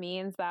 It just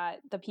means that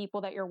the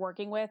people that you're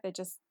working with,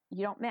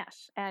 you don't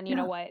mesh. And you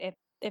know what,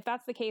 if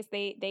that's the case,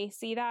 they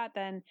see that,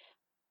 then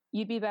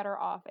you'd be better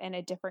off in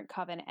a different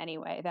coven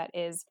anyway, that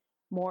is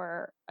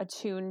more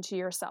attuned to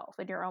yourself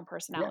and your own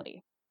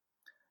personality.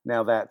 Yeah.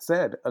 Now, that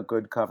said, a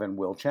good coven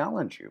will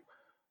challenge you.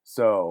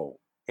 So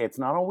it's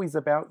not always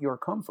about your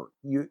comfort.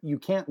 You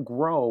can't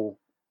grow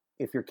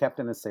if you're kept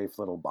in a safe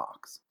little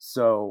box.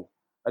 So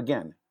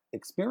again,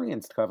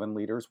 experienced coven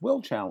leaders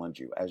will challenge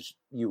you. As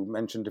you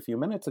mentioned a few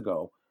minutes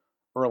ago,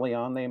 early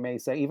on they may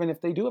say, even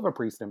if they do have a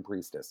priest and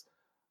priestess,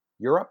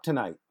 you're up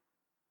tonight.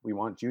 We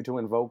want you to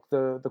invoke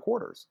the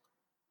quarters.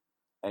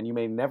 And you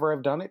may never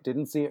have done it,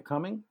 didn't see it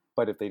coming,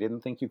 but if they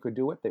didn't think you could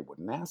do it, they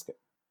wouldn't ask it.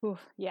 Oof,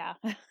 yeah.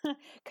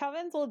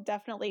 Covens will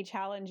definitely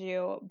challenge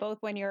you, both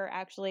when you're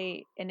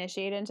actually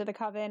initiated into the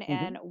coven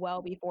and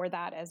well before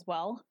that as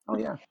well. Oh,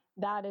 yeah.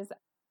 That is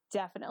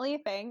definitely a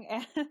thing.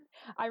 And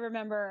I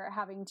remember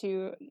having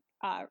to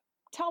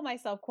tell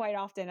myself quite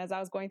often as I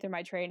was going through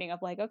my training of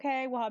like,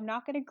 okay, well, I'm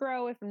not going to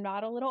grow if I'm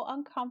not a little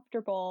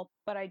uncomfortable.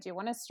 But I do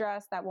want to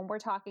stress that when we're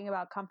talking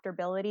about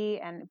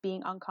comfortability and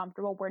being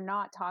uncomfortable, we're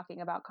not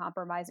talking about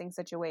compromising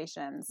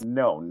situations.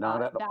 No,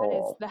 not at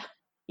all.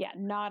 Yeah,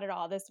 not at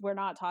all. We're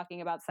not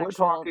talking about sexual.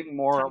 We're talking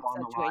more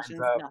along the lines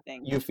of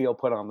nothing. You feel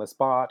put on the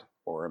spot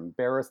or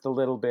embarrassed a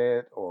little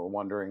bit or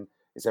wondering,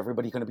 is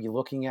everybody going to be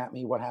looking at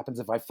me? What happens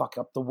if I fuck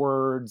up the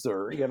words?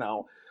 Or,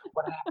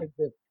 what happens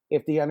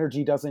if the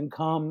energy doesn't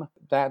come,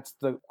 that's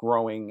the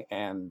growing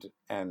and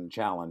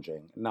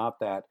challenging. Not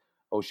that,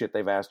 oh shit,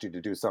 they've asked you to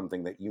do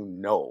something that you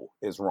know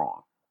is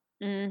wrong.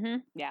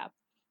 Yeah.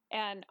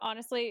 And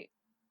honestly,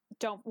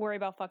 don't worry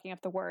about fucking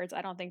up the words.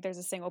 I don't think there's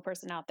a single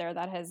person out there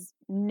that has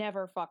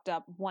never fucked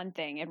up one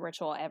thing in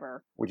ritual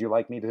ever. Would you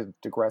like me to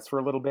digress for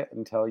a little bit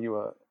and tell you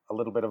a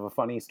little bit of a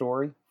funny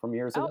story from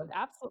years ago? Oh,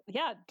 absolutely.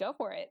 Yeah, go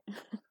for it.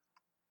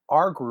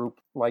 Our group,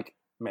 like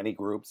many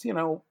groups,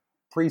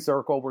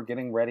 pre-circle, we're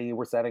getting ready,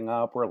 we're setting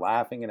up, we're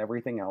laughing and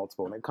everything else.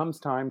 But when it comes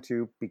time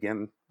to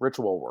begin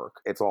ritual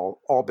work, it's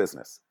all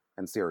business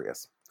and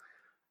serious.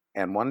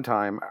 And one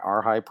time,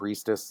 our high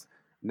priestess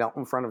knelt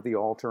in front of the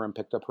altar and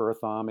picked up her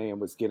athame and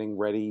was getting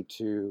ready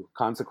to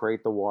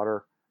consecrate the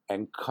water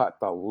and cut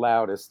the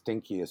loudest,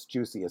 stinkiest,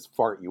 juiciest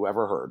fart you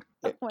ever heard.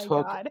 It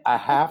took a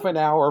half an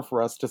hour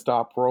for us to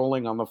stop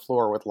rolling on the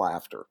floor with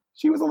laughter.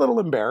 She was a little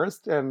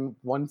embarrassed, and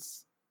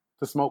once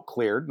the smoke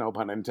cleared, no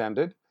pun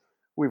intended,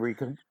 we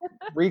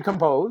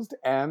recomposed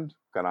and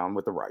got on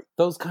with the rite.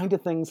 Those kind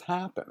of things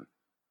happen,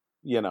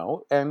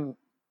 and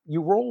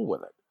you roll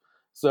with it.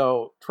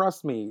 So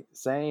trust me,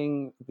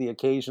 saying the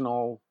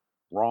occasional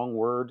wrong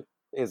word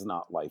is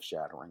not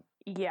life-shattering.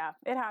 Yeah,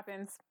 it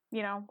happens.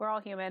 We're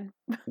all human.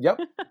 Yep.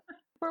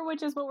 For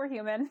which is what we're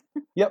human.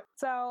 Yep.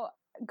 So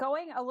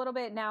going a little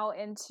bit now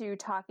into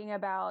talking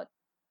about,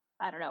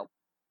 I don't know,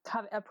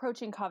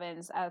 approaching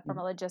covens from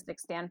a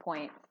logistics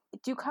standpoint.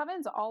 Do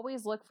covens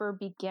always look for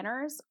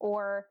beginners,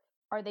 or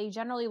are they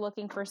generally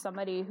looking for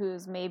somebody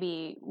who's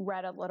maybe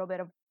read a little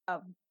bit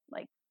of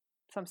like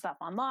some stuff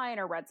online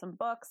or read some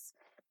books?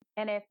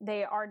 And if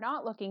they are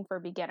not looking for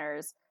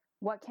beginners,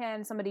 what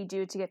can somebody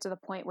do to get to the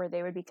point where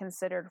they would be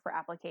considered for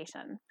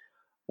application?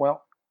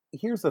 Well,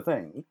 here's the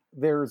thing.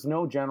 There's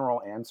no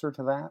general answer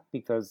to that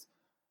because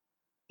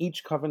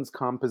each coven's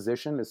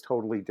composition is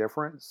totally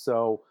different.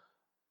 So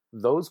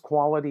those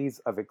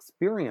qualities of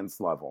experience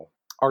level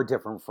are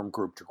different from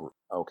group to group,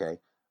 okay?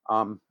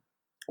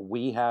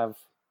 We have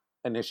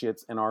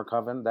initiates in our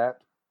coven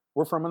that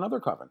were from another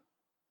coven,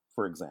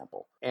 for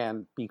example.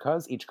 And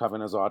because each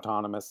coven is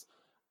autonomous,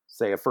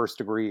 say a first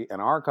degree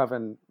in our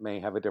coven may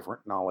have a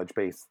different knowledge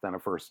base than a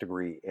first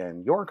degree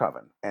in your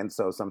coven. And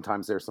so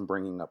sometimes there's some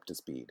bringing up to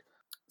speed.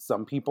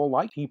 Some people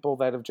like people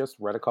that have just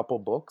read a couple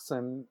books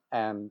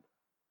and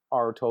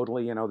are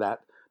totally,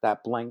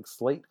 that blank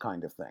slate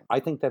kind of thing.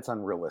 I think that's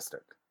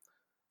unrealistic.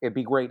 It'd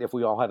be great if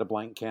we all had a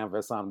blank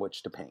canvas on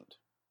which to paint.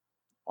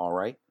 All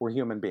right? We're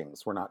human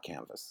beings. We're not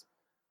canvas.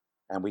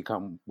 And we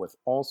come with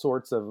all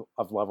sorts of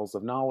levels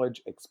of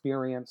knowledge,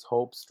 experience,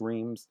 hopes,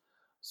 dreams.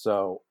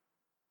 So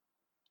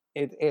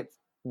it's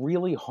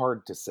really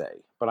hard to say.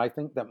 But I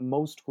think that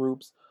most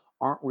groups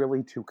aren't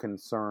really too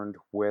concerned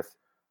with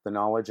the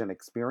knowledge and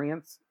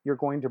experience you're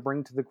going to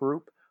bring to the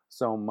group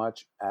so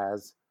much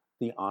as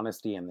the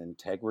honesty and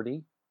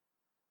integrity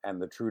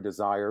and the true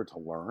desire to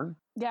learn.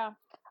 Yeah.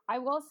 I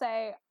will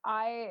say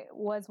I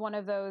was one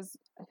of those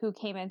who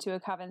came into a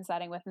coven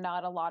setting with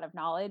not a lot of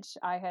knowledge.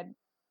 I had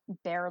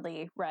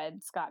barely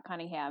read Scott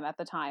Cunningham at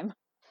the time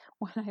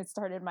when I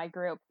started my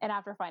group. And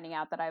after finding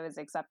out that I was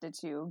accepted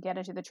to get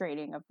into the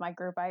training of my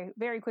group, I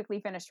very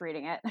quickly finished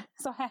reading it.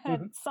 So I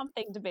had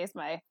something to base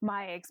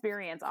my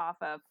experience off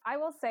of. I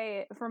will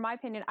say, from my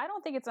opinion, I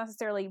don't think it's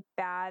necessarily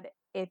bad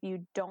if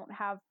you don't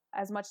have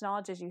as much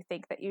knowledge as you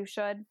think that you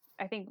should.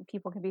 I think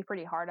people can be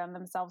pretty hard on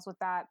themselves with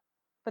that.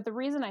 But the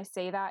reason I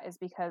say that is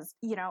because,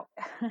 I'm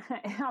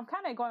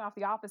kind of going off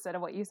the opposite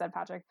of what you said,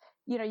 Patrick.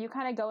 You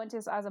kind of go into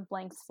this as a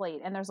blank slate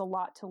and there's a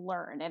lot to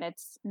learn and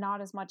it's not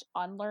as much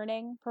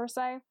unlearning per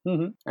se.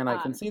 And I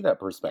can see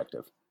that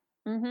perspective.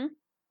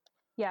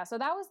 Yeah, so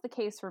that was the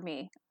case for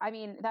me. I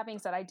mean, that being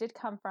said, I did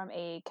come from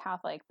a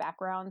Catholic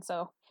background,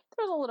 so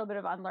there's a little bit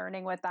of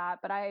unlearning with that,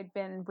 but I had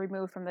been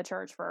removed from the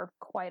church for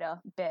quite a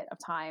bit of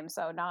time,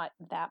 so not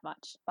that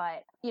much.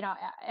 But,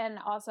 and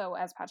also,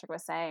 as Patrick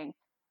was saying,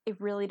 it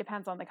really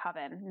depends on the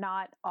coven.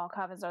 Not all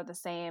covens are the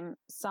same.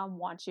 Some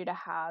want you to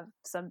have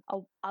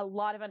a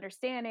lot of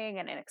understanding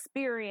and an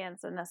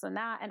experience and this and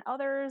that. And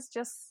others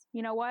just,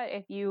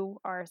 if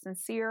you are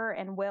sincere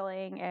and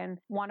willing and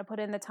want to put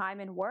in the time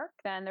and work,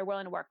 then they're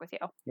willing to work with you.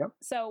 Yep.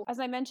 So as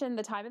I mentioned,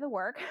 the time of the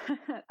work,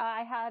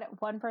 I had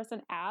one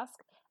person ask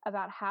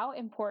about how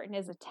important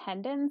is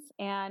attendance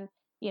and,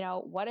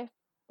 what if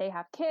they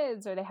have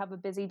kids or they have a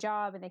busy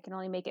job and they can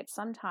only make it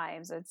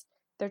sometimes.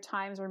 There are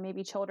times where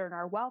maybe children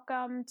are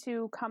welcome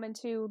to come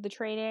into the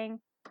training.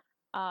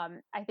 I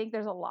think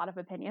there's a lot of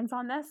opinions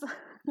on this.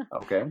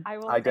 Okay.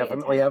 I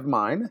definitely have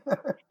mine.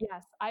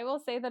 Yes. I will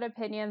say that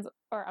opinions.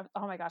 I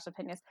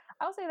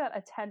will say that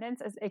attendance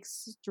is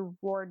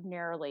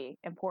extraordinarily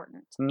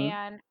important.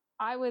 And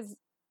I was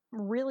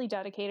really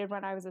dedicated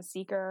when I was a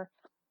seeker.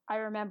 I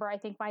remember, I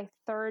think my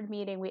third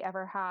meeting we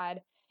ever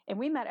had, and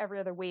we met every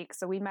other week.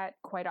 So we met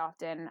quite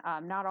often.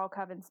 Not all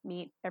covens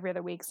meet every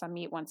other week. Some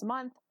meet once a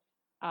month.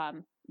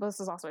 This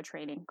is also a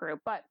training group.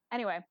 But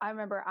anyway, I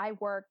remember I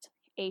worked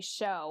a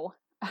show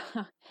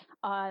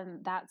on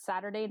that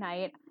Saturday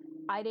night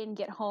I didn't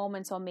get home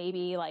until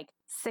maybe like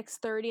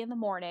 6:30 in the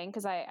morning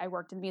because I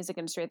worked in the music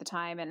industry at the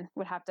time and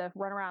would have to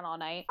run around all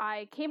night.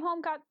 I came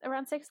home, got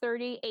around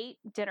 6:30, ate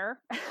dinner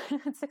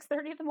at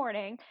 6:30 in the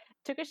morning,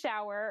 took a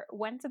shower,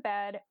 went to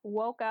bed,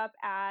 woke up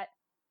at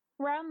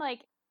around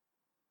like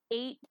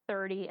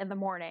 8:30 in the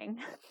morning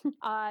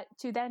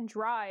to then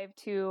drive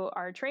to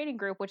our training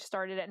group, which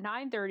started at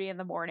 9:30 in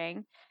the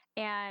morning.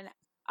 And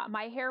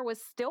my hair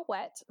was still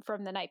wet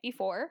from the night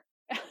before,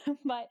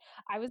 but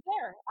I was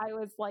there. I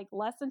was like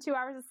less than 2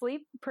 hours of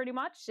sleep pretty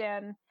much.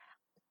 And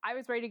I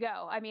was ready to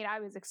go. I mean, I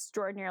was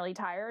extraordinarily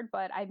tired,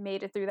 but I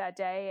made it through that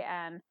day.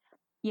 And,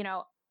 you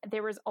know,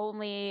 there was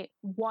only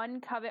one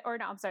Coven, or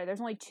no, I'm sorry,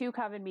 there's only two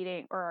Coven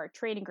meeting or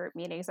training group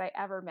meetings I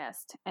ever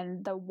missed.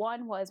 And the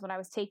one was when I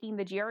was taking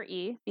the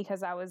GRE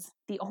because that was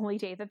the only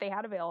day that they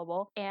had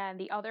available. And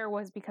the other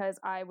was because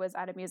I was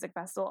at a music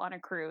festival on a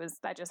cruise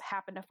that just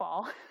happened to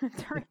fall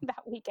during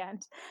that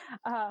weekend.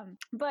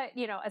 But,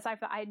 you know, aside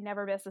from that, I'd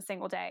never missed a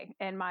single day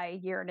in my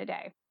year and a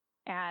day.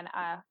 And,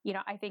 you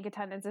know, I think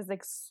attendance is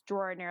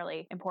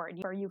extraordinarily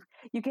important, or you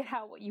get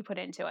out what you put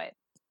into it.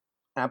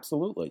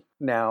 Absolutely.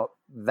 Now,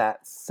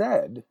 that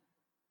said,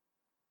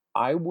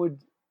 I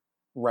would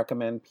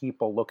recommend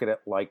people look at it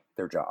like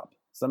their job.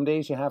 Some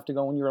days you have to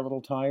go when you're a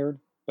little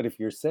tired, but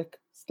if you're sick,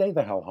 stay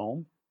the hell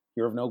home.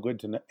 You're of no good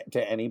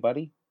to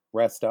anybody.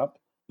 Rest up.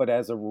 But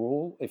as a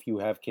rule, if you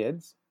have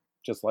kids,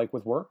 just like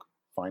with work,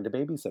 find a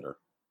babysitter.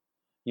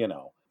 You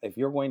know, if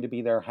you're going to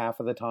be there half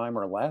of the time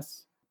or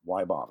less,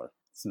 why bother?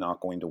 It's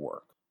not going to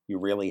work. You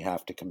really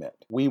have to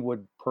commit. We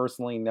would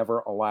personally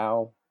never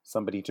allow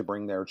somebody to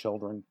bring their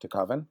children to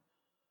Coven.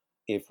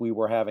 If we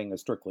were having a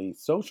strictly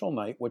social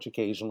night, which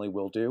occasionally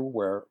we'll do,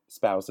 where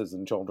spouses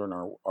and children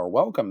are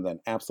welcome,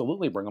 then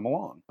absolutely bring them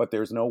along. But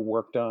there's no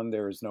work done,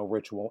 there's no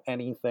ritual,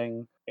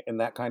 anything. In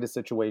that kind of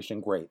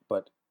situation, great.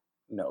 But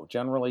no,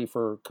 generally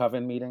for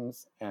Coven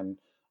meetings, and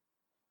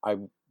I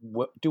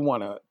do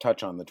want to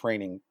touch on the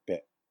training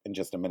bit in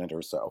just a minute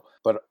or so.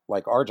 But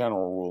like our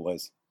general rule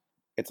is,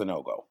 it's a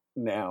no-go.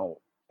 Now,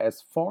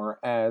 as far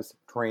as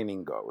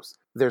training goes,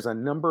 there's a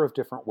number of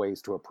different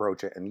ways to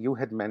approach it, and you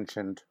had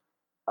mentioned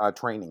a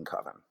training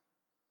coven.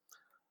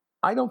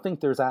 I don't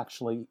think there's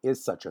actually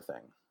is such a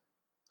thing.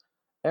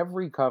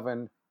 Every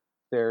coven,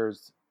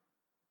 there's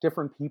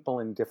different people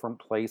in different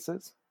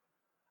places,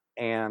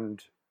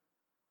 and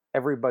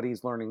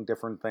everybody's learning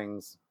different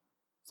things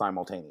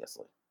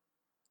simultaneously.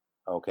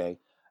 Okay?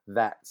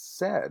 That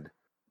said,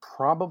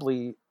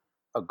 probably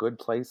a good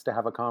place to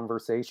have a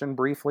conversation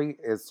briefly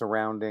is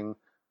surrounding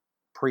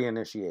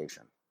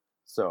pre-initiation.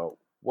 So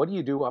what do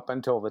you do up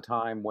until the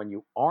time when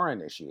you are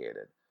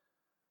initiated,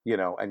 you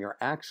know, and you're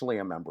actually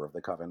a member of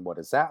the coven? What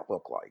does that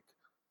look like?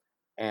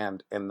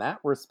 And in that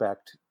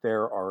respect,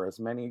 there are as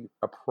many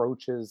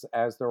approaches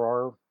as there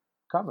are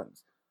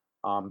covens.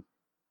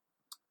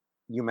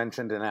 You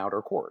mentioned an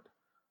outer court.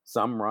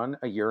 Some run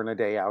a year and a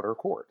day outer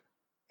court.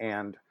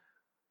 And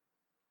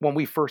when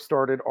we first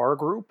started our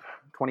group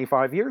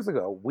 25 years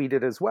ago, we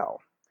did as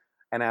well.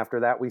 And after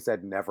that, we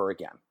said never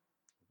again.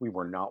 We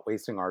were not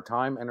wasting our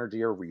time,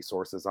 energy, or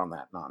resources on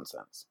that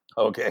nonsense.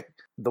 Okay.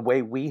 The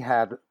way we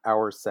had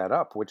ours set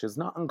up, which is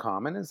not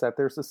uncommon, is that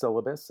there's a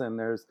syllabus and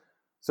there's a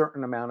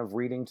certain amount of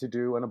reading to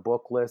do and a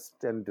book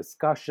list and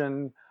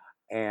discussion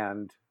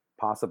and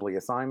possibly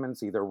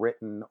assignments, either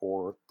written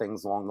or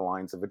things along the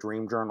lines of a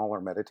dream journal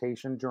or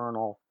meditation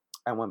journal.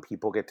 And when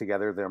people get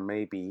together, there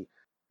may be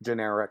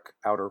generic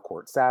outer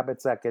court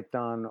Sabbats that get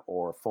done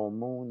or full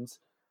moons.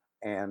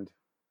 And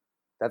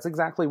that's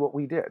exactly what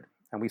we did.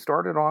 And we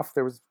started off,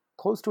 there was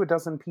close to a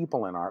dozen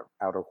people in our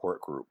outer court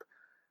group.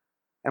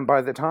 And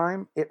by the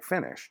time it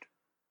finished,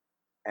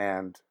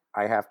 and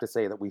I have to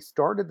say that we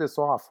started this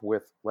off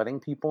with letting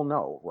people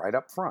know right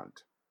up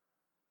front,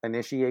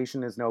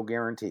 initiation is no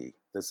guarantee.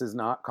 This is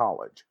not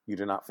college. You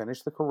do not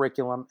finish the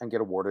curriculum and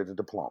get awarded a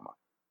diploma.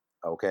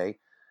 Okay?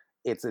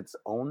 It's its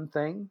own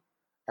thing.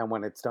 And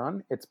when it's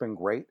done, it's been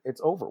great. It's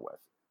over with.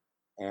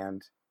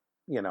 And,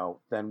 you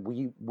know, then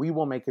we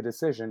will make a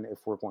decision if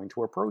we're going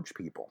to approach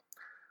people.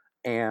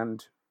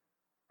 And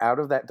out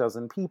of that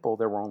dozen people,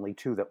 there were only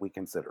two that we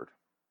considered.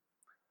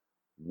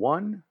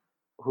 One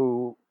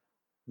who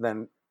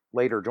then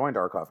later joined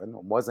our coven,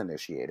 was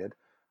initiated,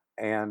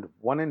 and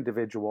one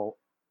individual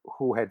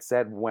who had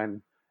said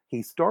when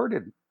he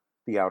started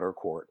the outer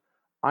court,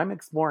 I'm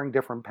exploring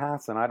different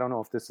paths and I don't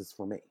know if this is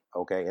for me.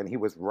 Okay. And he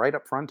was right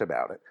up front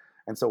about it.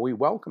 And so we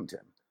welcomed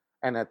him.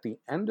 And at the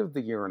end of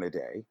the year and a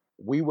day,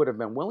 we would have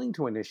been willing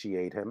to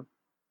initiate him.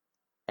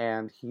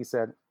 And he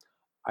said,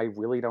 I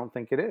really don't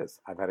think it is.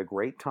 I've had a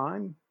great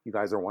time. You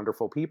guys are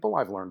wonderful people.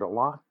 I've learned a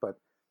lot, but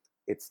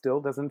it still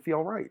doesn't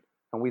feel right.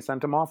 And we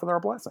sent him off with our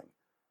blessing,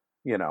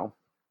 you know.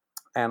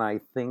 And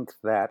I think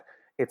that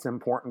it's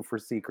important for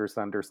seekers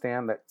to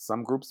understand that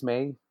some groups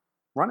may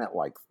run it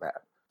like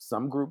that.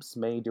 Some groups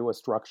may do a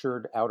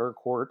structured outer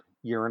court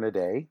year and a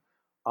day,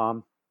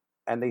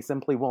 and they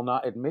simply will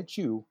not admit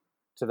you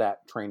to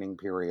that training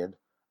period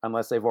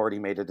unless they've already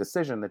made a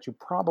decision that you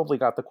probably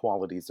got the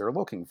qualities they're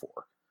looking for.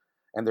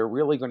 And they're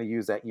really going to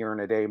use that year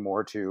and a day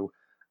more to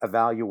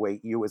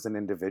evaluate you as an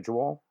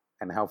individual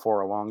and how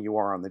far along you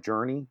are on the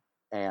journey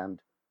and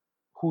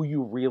who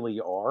you really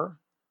are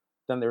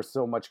than they're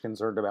so much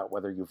concerned about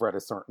whether you've read a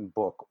certain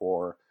book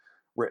or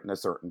written a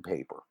certain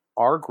paper.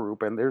 Our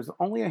group, and there's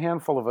only a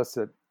handful of us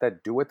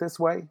that do it this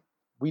way,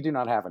 we do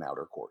not have an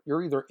outer court.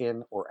 You're either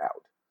in or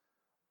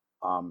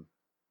out.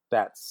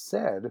 That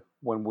said,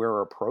 when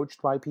we're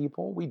approached by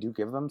people, we do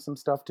give them some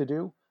stuff to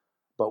do,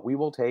 but we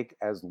will take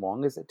as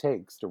long as it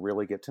takes to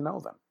really get to know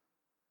them.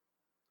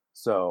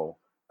 So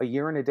a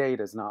year and a day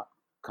does not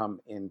come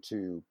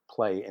into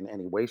play in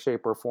any way,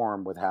 shape, or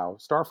form with how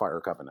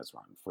Starfire Coven is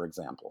run, for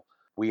example.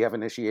 We have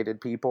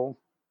initiated people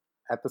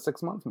at the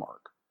 6-month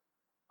mark.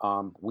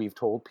 We've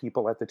told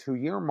people at the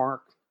 2-year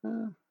mark,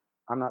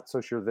 I'm not so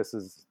sure this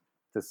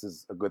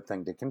is a good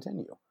thing to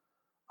continue.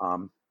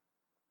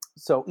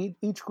 So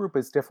each group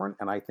is different,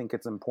 and I think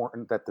it's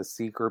important that the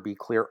seeker be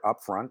clear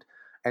up front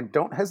and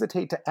don't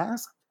hesitate to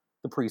ask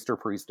the priest or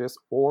priestess,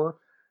 or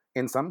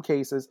in some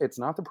cases, it's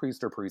not the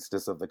priest or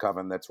priestess of the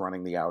coven that's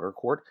running the outer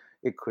court.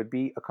 It could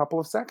be a couple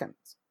of second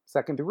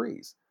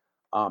degrees.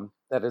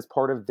 That is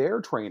part of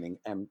their training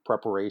and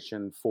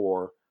preparation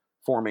for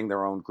forming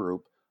their own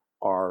group,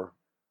 are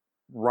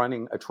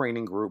running a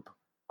training group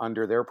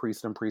under their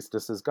priest and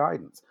priestess's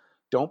guidance.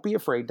 Don't be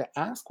afraid to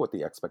ask what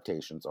the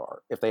expectations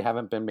are if they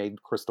haven't been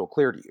made crystal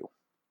clear to you.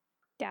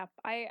 Yeah,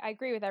 I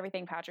agree with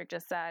everything Patrick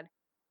just said.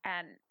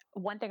 And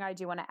one thing I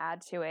do want to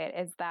add to it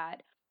is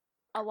that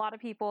a lot of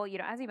people,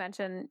 as you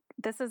mentioned,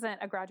 this isn't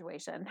a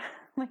graduation.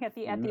 Like at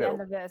the end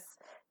of this,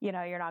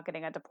 you're not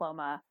getting a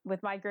diploma.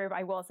 With my group,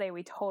 I will say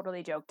we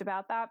totally joked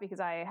about that because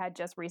I had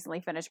just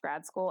recently finished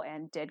grad school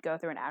and did go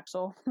through an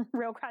actual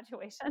real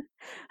graduation.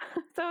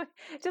 So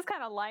it just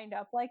kind of lined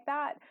up like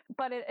that,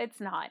 but it's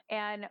not.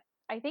 And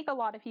I think a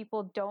lot of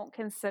people don't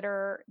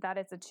consider that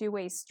it's a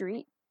two-way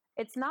street.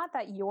 It's not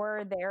that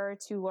you're there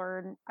to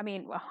learn. I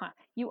mean,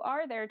 you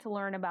are there to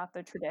learn about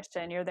the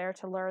tradition. You're there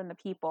to learn the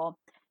people.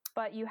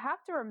 But you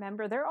have to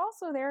remember they're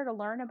also there to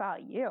learn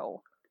about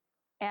you.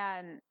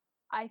 And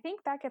I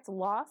think that gets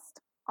lost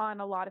on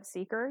a lot of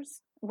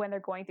seekers when they're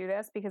going through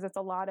this because it's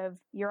a lot of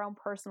your own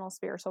personal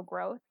spiritual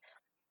growth.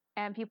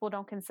 And people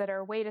don't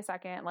consider, wait a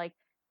second, like,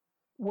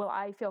 will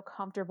I feel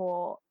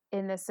comfortable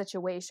in this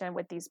situation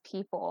with these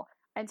people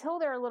until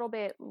they're a little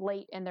bit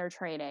late in their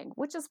training,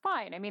 which is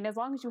fine. I mean, as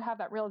long as you have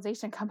that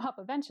realization come up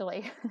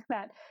eventually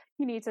that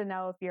you need to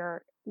know if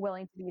you're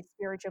willing to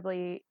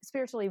be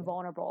spiritually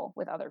vulnerable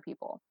with other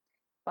people.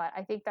 But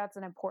I think that's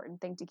an important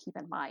thing to keep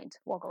in mind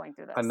while going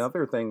through this.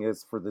 Another thing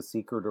is for the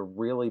seeker to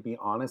really be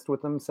honest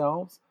with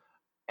themselves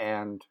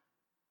and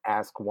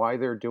ask why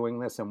they're doing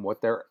this and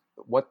what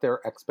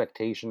their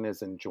expectation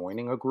is in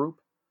joining a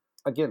group.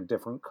 Again,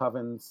 different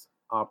covens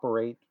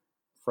operate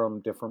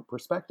from different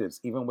perspectives,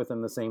 even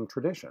within the same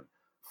tradition.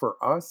 For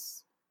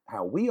us,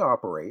 how we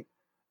operate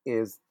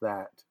is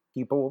that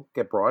people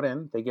get brought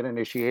in, they get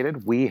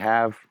initiated. We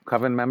have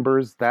coven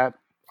members that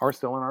are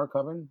still in our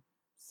coven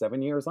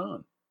 7 years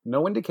on.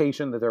 No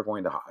indication that they're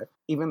going to hive,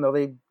 even though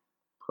they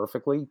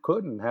perfectly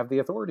could and have the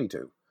authority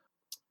to,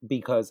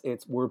 because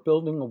we're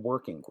building a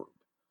working group.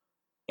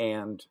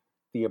 And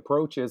the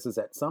approach is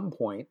at some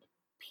point,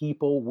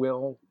 people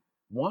will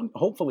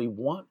hopefully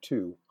want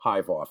to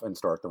hive off and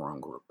start their own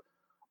group.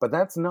 But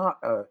that's not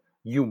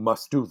you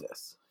must do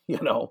this.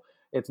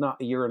 It's not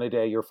a year and a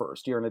day you're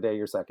first, year and a day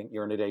you're second,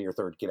 year and a day you're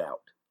third, get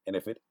out. And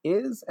if it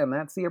is, and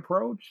that's the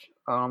approach,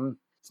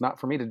 it's not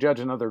for me to judge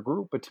another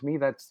group, but to me,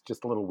 that's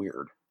just a little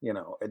weird.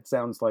 It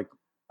sounds like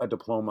a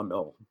diploma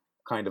mill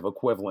kind of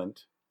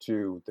equivalent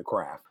to the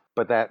craft.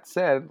 But that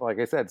said, like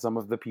I said, some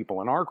of the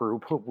people in our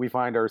group, we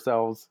find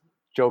ourselves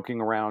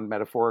joking around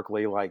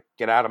metaphorically, like,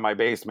 get out of my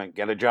basement,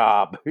 get a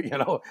job.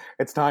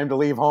 It's time to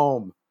leave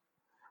home.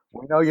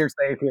 We know you're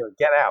safe here.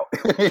 Get out.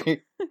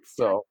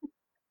 So,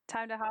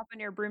 time to hop on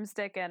your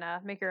broomstick and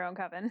make your own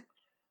coven.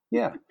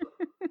 Yeah.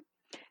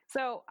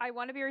 So I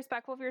want to be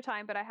respectful of your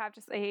time, but I have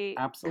just a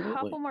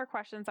couple more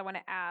questions I want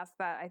to ask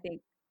that I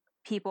think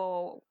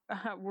people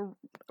were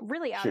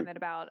really adamant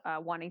about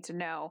wanting to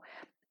know.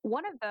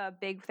 One of the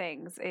big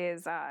things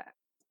is,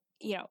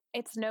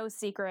 it's no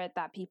secret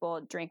that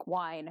people drink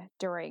wine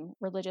during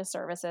religious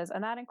services,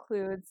 and that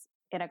includes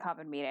in a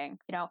coven meeting.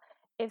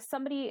 If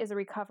somebody is a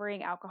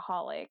recovering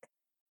alcoholic,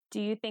 do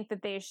you think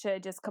that they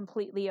should just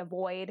completely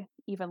avoid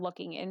even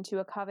looking into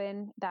a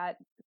coven that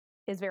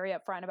is very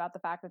upfront about the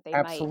fact that they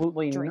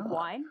might drink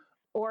wine?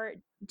 Or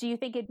do you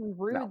think it'd be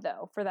rude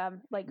though for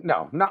them? Like,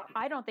 no,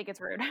 I don't think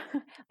it's rude,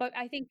 but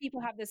I think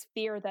people have this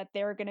fear that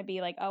they're going to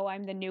be like, oh,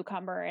 I'm the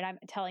newcomer and I'm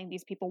telling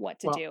these people what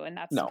to do. And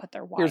that's to put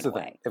their wine away. Here's the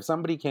thing. If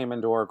somebody came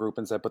into our group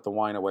and said, put the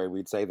wine away,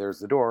 we'd say, there's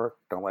the door.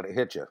 Don't let it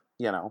hit you,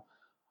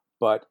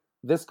 But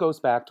this goes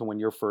back to when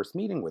you're first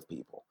meeting with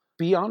people.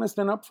 Be honest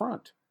and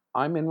upfront.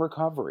 I'm in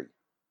recovery.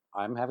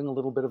 I'm having a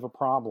little bit of a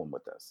problem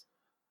with this.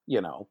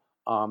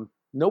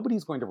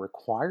 Nobody's going to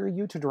require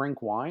you to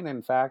drink wine.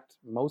 In fact,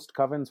 most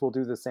covens will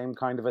do the same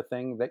kind of a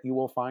thing that you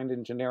will find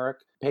in generic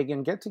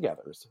pagan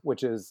get-togethers,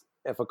 which is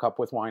if a cup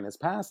with wine is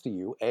passed to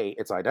you,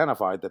 it's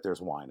identified that there's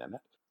wine in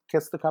it.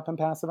 Kiss the cup and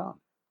pass it on.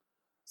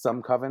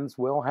 Some covens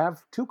will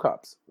have 2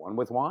 cups, one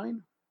with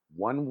wine,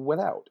 one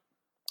without.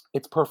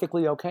 It's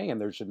perfectly okay, and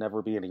there should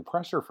never be any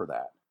pressure for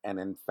that. And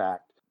in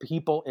fact,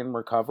 people in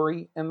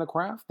recovery in the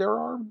craft,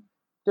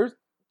 there's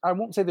I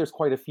won't say there's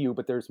quite a few,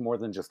 but there's more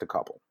than just a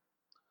couple.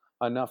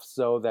 Enough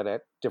so that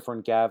at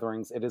different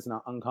gatherings, it is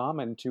not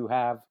uncommon to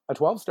have a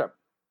 12-step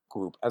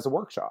group as a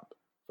workshop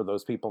for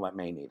those people that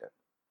may need it.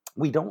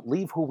 We don't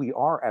leave who we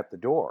are at the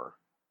door.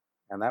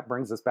 And that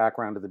brings us back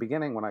around to the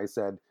beginning when I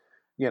said,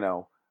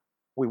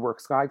 we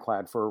work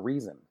skyclad for a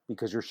reason,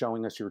 because you're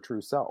showing us your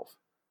true self.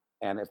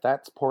 And if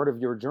that's part of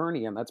your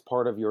journey and that's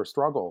part of your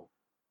struggle,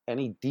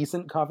 any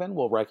decent coven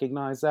will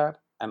recognize that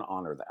and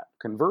honor that.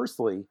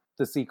 Conversely,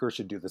 the seeker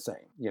should do the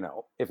same.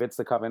 If it's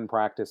the coven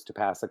practice to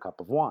pass a cup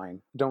of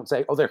wine, don't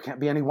say, oh, there can't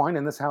be any wine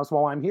in this house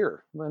while I'm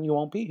here. Then you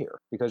won't be here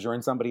because you're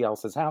in somebody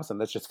else's house,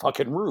 and that's just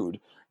fucking rude,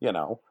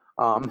 You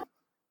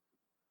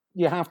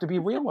have to be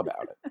real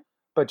about it.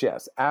 But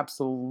yes,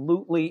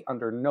 absolutely,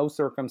 under no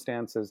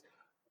circumstances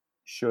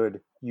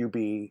should you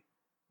be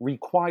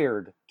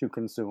required to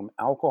consume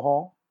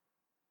alcohol,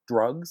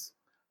 drugs,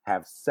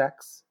 have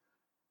sex,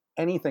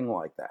 anything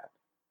like that.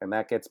 And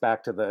that gets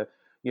back to the,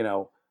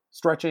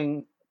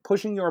 stretching,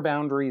 pushing your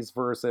boundaries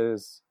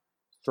versus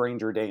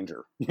stranger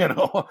danger,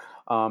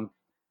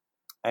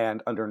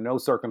 and under no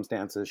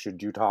circumstances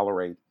should you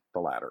tolerate the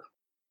latter.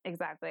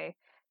 Exactly.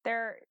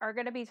 There are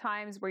going to be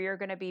times where you're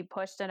going to be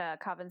pushed in a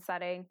coven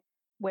setting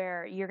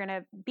where you're going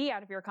to be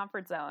out of your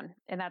comfort zone,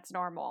 and that's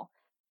normal.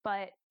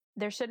 But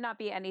there should not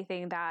be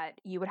anything that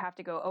you would have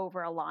to go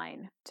over a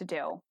line to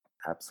do.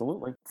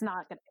 Absolutely. It's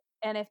not going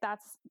to. And if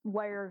that's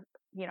where,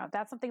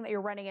 that's something that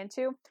you're running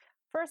into,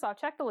 first off,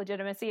 check the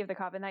legitimacy of the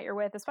coven that you're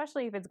with,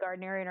 especially if it's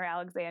Gardnerian or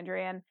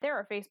Alexandrian. There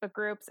are Facebook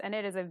groups, and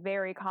it is a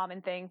very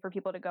common thing for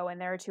people to go in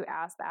there to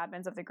ask the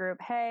admins of the group,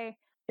 hey,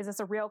 is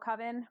this a real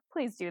coven?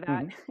 Please do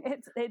that. Mm-hmm.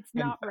 It's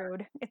not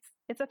rude.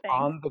 It's a thing.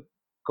 On the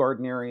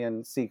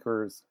Gardnerian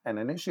Seekers and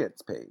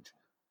Initiates page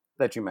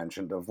that you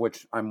mentioned, of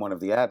which I'm one of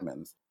the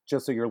admins,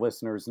 just so your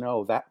listeners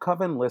know, that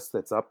coven list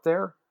that's up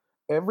there,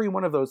 every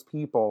one of those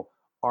people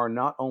are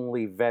not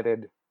only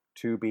vetted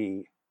to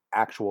be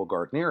actual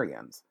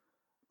Gardnerians,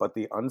 but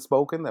the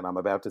unspoken that I'm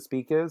about to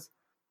speak is,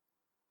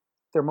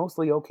 they're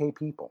mostly okay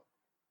people.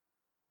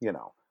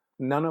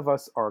 None of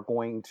us are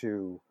going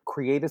to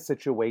create a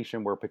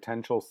situation where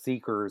potential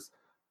seekers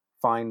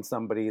find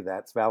somebody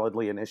that's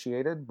validly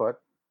initiated,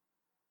 but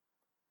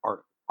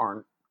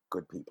aren't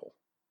good people,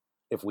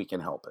 if we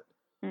can help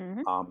it.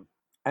 Mm-hmm.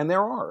 And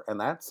there are, and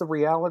that's the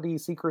reality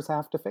seekers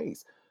have to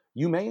face.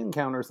 You may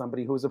encounter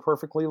somebody who is a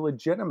perfectly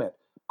legitimate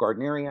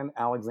Gardnerian,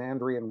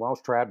 Alexandrian,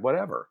 Welsh trad,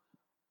 whatever.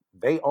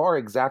 They are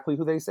exactly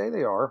who they say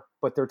they are,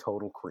 but they're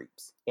total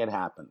creeps. It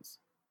happens.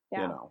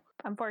 Yeah.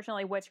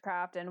 Unfortunately,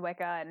 witchcraft and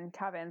Wicca and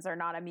covens are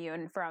not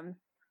immune from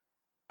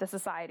the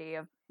society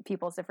of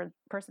people's different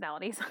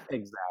personalities.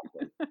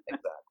 Exactly.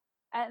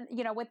 And,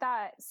 with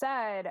that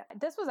said,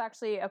 this was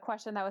actually a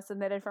question that was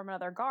submitted from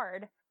another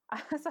guard.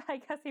 So I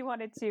guess he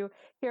wanted to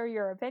hear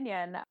your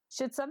opinion.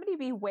 Should somebody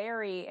be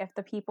wary if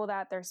the people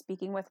that they're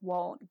speaking with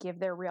won't give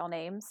their real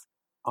names?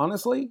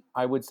 Honestly,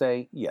 I would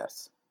say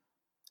yes.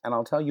 And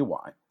I'll tell you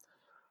why.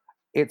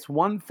 It's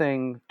one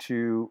thing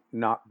to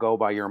not go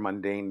by your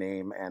mundane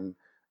name and,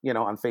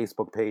 on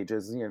Facebook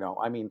pages,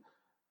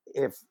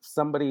 if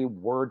somebody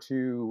were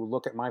to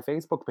look at my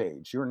Facebook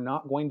page, you're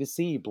not going to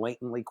see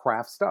blatantly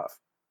craft stuff.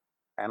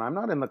 And I'm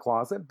not in the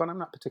closet, but I'm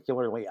not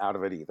particularly out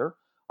of it either.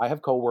 I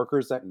have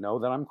coworkers that know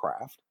that I'm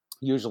craft,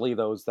 usually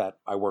those that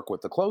I work with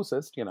the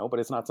closest, but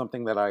it's not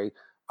something that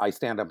I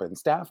stand up in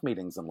staff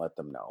meetings and let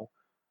them know.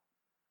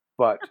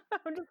 But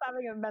I'm just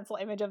having a mental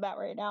image of that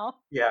right now.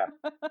 Yeah.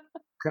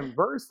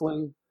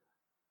 Conversely,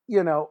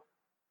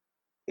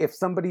 if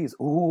somebody's,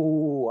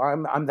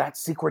 I'm that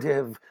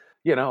secretive,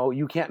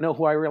 you can't know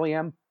who I really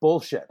am.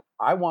 Bullshit.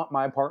 I want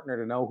my partner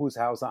to know whose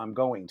house I'm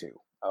going to.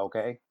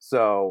 Okay.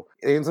 So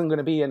it isn't going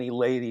to be any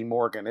Lady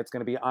Morgan. It's going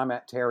to be, I'm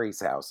at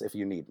Terry's house if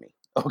you need me.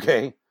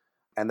 Okay.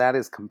 And that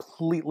is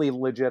completely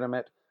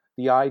legitimate.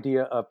 The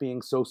idea of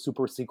being so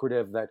super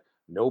secretive that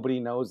nobody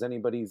knows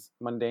anybody's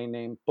mundane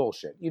name,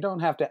 bullshit. You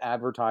don't have to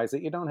advertise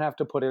it. You don't have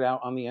to put it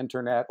out on the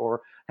internet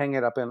or hang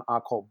it up in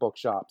occult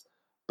bookshops.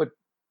 But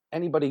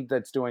anybody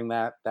that's doing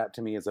that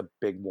to me is a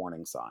big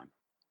warning sign.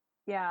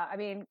 Yeah, I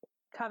mean,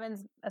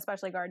 covens,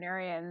 especially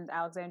Gardnerian,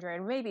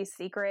 Alexandrian, may be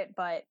secret,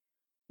 but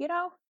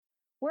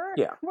we're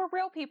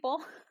real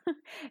people,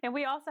 and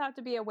we also have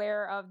to be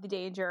aware of the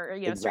danger,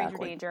 Exactly. stranger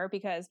danger,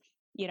 because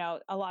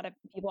a lot of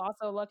people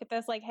also look at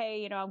this like,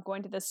 hey, I'm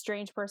going to this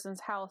strange person's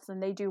house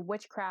and they do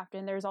witchcraft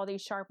and there's all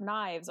these sharp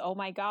knives. Oh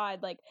my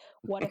God, like,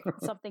 what if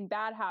something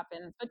bad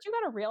happens? But you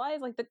got to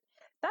realize, like,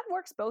 that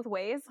works both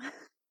ways.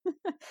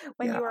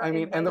 When you are,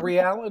 and the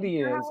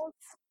reality is,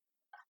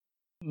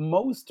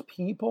 most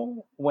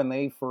people,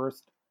 when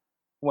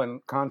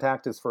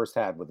contact is first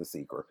had with a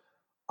seeker,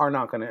 are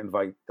not going to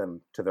invite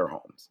them to their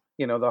homes.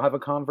 They'll have a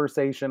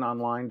conversation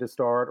online to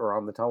start or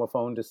on the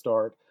telephone to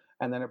start,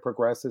 and then it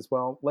progresses.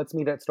 Well, let's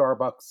meet at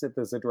Starbucks at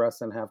this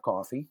address and have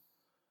coffee,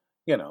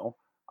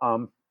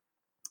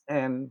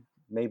 and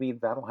maybe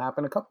that'll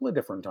happen a couple of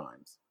different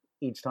times,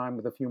 each time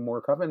with a few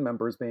more Coven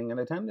members being in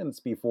attendance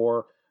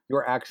before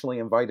you're actually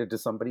invited to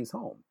somebody's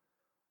home,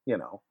 you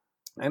know.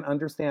 And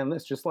understand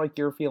this, just like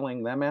you're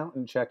feeling them out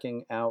and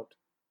checking out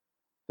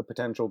the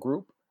potential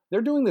group,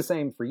 they're doing the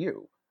same for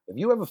you. If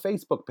you have a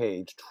Facebook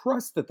page,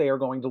 trust that they are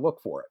going to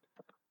look for it.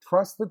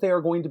 Trust that they are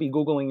going to be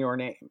Googling your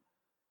name.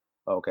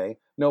 Okay?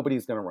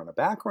 Nobody's going to run a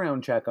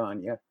background check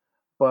on you.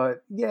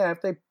 But yeah,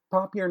 if they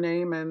pop your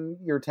name and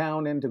your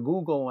town into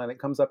Google and it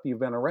comes up you've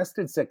been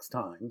arrested 6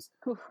 times,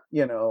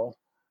 you know,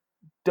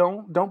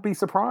 don't be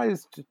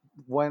surprised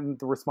when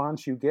the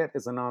response you get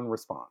is a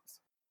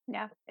non-response.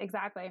 Yeah,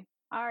 exactly.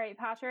 All right,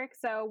 Patrick.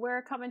 So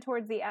we're coming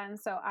towards the end.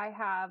 So I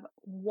have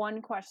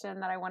one question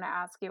that I want to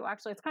ask you.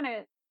 Actually, it's kind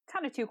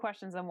of 2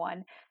 questions in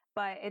one,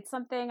 but it's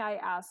something I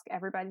ask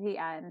everybody at the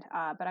end.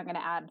 But I'm going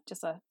to add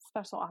just a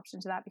special option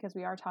to that because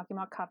we are talking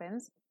about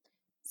covens.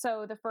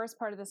 So the first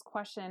part of this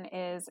question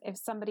is, if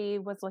somebody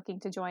was looking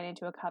to join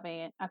into a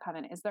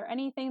coven, is there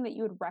anything that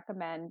you would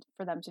recommend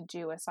for them to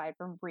do aside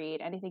from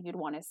read? Anything you'd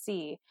want to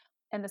see?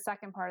 And the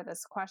second part of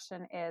this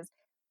question is,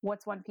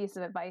 what's one piece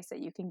of advice that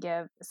you can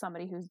give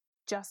somebody who's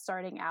just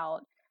starting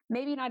out,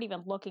 maybe not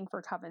even looking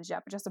for covens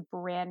yet, but just a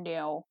brand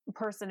new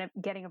person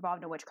getting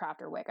involved in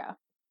witchcraft or Wicca?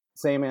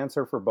 Same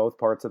answer for both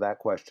parts of that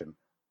question.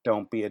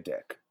 Don't be a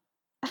dick.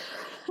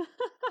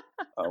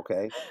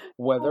 Okay?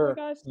 Oh my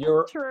gosh,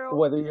 true.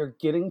 Whether you're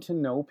getting to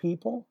know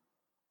people,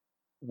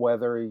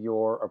 whether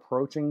you're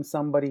approaching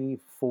somebody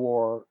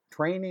for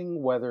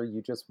training, whether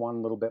you just want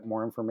a little bit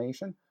more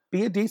information,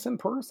 be a decent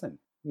person,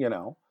 you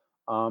know.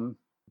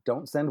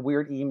 Don't send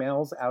weird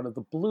emails out of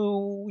the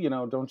blue, you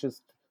know, don't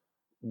just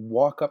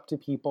walk up to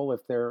people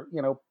if they're,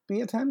 you know,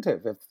 be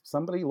attentive. If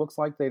somebody looks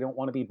like they don't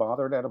want to be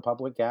bothered at a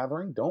public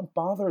gathering, don't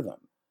bother them.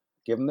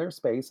 Give them their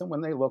space, and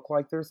when they look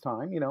like there's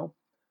time, you know,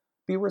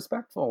 be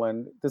respectful,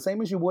 and the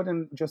same as you would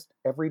in just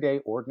everyday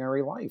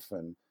ordinary life.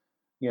 And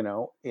you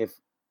know, if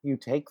you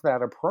take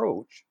that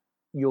approach,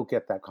 you'll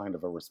get that kind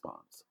of a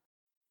response.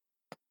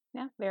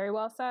 Yeah, very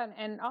well said.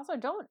 And also,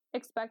 don't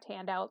expect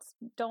handouts.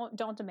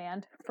 Don't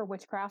demand for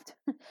witchcraft.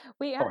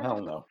 Oh,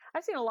 hell no.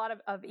 I've seen a lot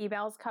of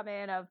emails come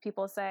in of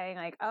people saying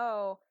like,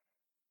 "Oh,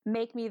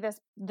 make me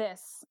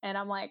this," and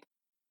I'm like,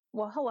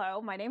 "Well,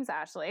 hello, my name's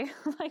Ashley."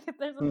 Like,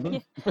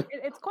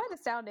 it's quite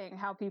astounding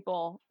how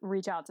people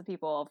reach out to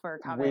people for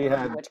We coven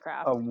had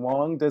witchcraft. a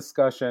long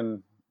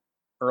discussion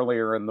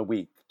earlier in the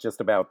week just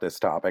about this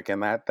topic,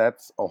 and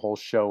that's a whole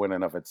show in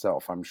and of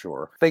itself, I'm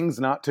sure. Things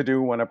not to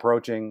do when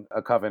approaching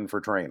a coven for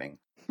training.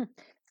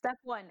 Step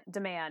 1,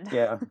 demand.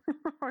 Yeah.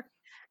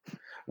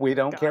 We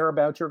don't care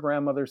about your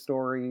grandmother's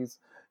stories,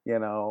 you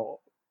know.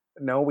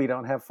 No, we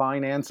don't have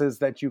finances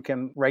that you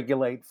can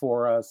regulate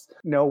for us.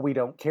 No, we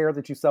don't care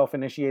that you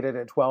self-initiated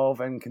at 12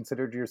 and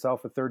considered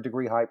yourself a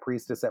 3rd-degree high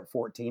priestess at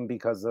 14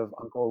 because of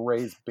Uncle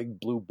Ray's big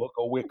blue book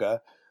of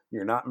Wicca.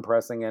 You're not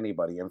impressing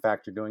anybody. In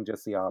fact, you're doing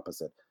just the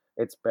opposite.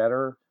 It's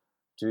better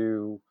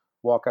to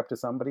walk up to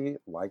somebody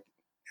like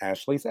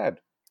Ashley said.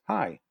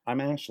 Hi,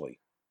 I'm Ashley.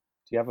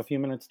 Do you have a few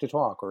minutes to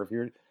talk? Or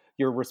if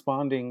you're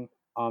responding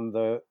on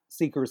the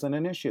Seekers and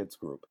Initiates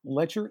group,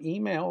 let your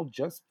email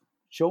just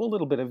show a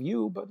little bit of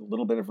you, but a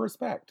little bit of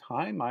respect.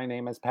 Hi, my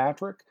name is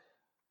Patrick.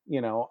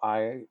 You know,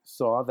 I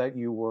saw that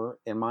you were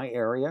in my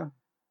area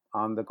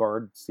on the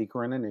Guard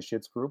Seeker and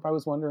Initiates group. I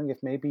was wondering if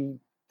maybe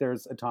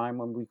there's a time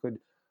when we could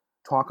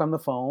talk on the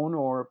phone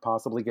or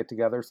possibly get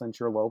together since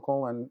you're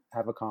local and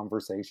have a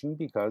conversation,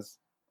 because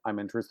I'm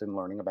interested in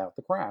learning about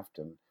the craft.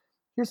 And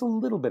here's a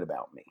little bit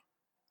about me.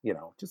 You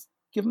know, just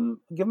give them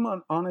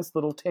an honest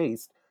little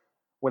taste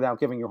without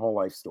giving your whole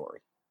life story.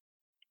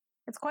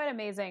 It's quite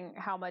amazing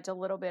how much a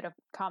little bit of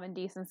common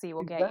decency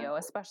will get you,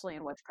 especially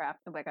in witchcraft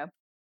and Wicca.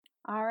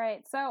 All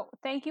right. So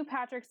thank you,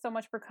 Patrick, so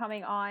much for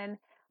coming on.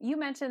 You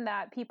mentioned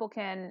that people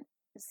can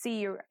see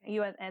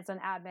you as an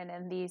admin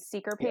in the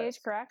Seeker page, yes,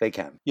 correct? They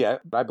can. Yeah.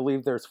 I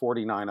believe there's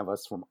 49 of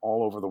us from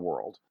all over the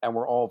world. And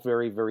we're all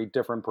very, very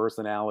different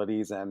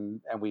personalities,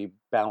 and we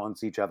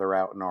balance each other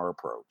out in our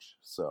approach.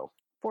 So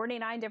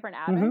 49 different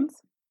admins?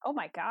 Oh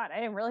my God.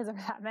 I didn't realize there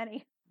were that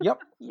many. Yep.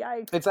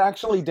 Yikes. It's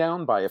actually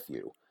down by a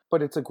few.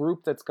 But it's a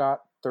group that's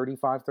got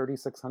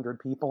 3,600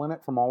 people in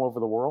it from all over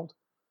the world.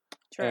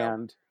 True.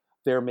 And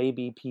there may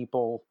be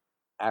people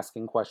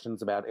asking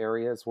questions about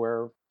areas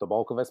where the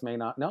bulk of us may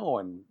not know.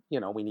 And,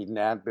 you know, we need an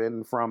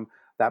admin from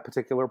that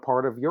particular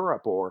part of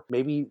Europe. Or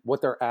maybe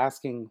what they're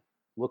asking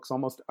looks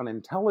almost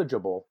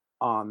unintelligible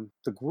on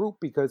the group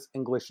because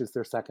English is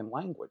their second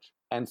language.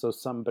 And so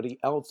somebody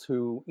else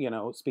who, you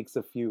know, speaks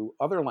a few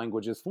other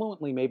languages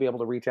fluently may be able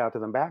to reach out to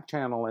them back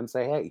channel and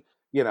say, hey,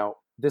 you know,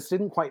 this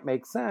didn't quite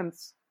make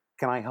sense.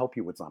 Can I help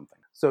you with something?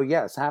 So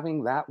yes,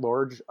 having that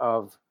large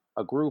of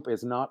a group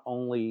is not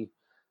only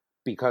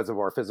because of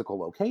our physical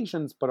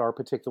locations, but our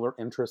particular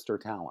interest or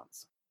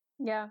talents.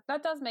 Yeah,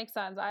 that does make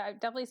sense. I've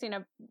definitely seen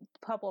a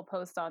couple of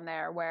posts on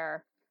there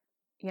where,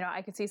 you know,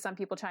 I could see some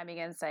people chiming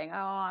in saying, oh,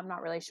 I'm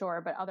not really sure.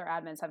 But other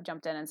admins have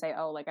jumped in and say,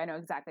 oh, like, I know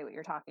exactly what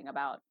you're talking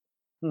about.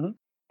 Mm-hmm.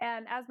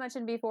 And as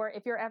mentioned before,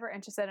 if you're ever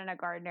interested in a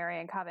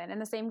Gardnerian Coven,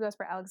 and the same goes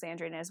for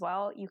Alexandrian as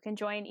well, you can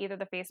join either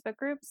the Facebook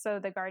group. So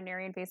the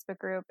Gardnerian Facebook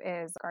group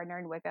is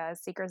Gardnerian Wicca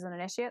Seekers and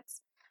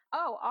Initiates.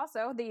 Oh,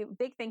 also, the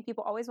big thing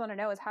people always want to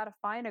know is how to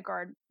find a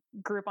Gard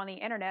group on the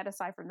internet,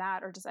 aside from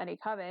that, or just any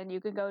coven. You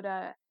can go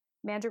to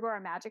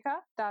Mandragora Magica.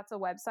 That's a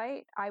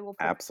website.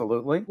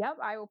 Absolutely. Yep,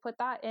 I will put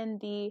that in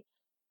the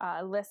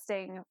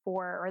listing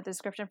or the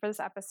description for this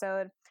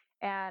episode.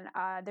 And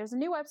there's a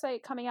new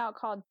website coming out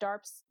called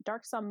Dark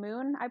Sun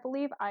Moon, I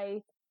believe.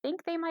 I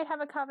think they might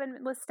have a coven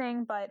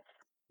listing, but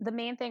the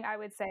main thing I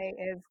would say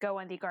is go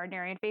on the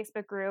Gardnerian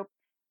Facebook group.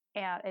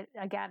 And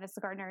it's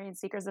the Gardnerian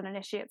Seekers and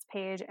Initiates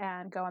page,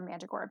 and go on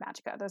Mandragora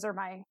Magica. Those are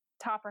my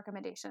top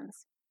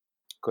recommendations.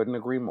 Couldn't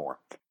agree more.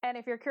 And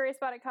if you're curious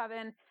about a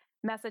coven,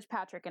 message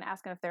Patrick and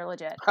ask him if they're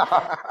legit.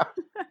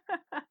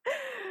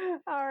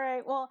 All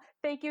right. Well,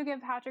 thank you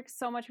again, Patrick,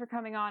 so much for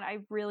coming on. I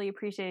really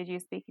appreciated you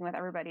speaking with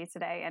everybody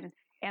today and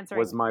answering. It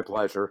was my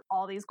pleasure.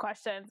 All these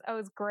questions. It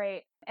was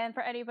great. And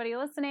for anybody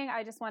listening,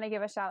 I just want to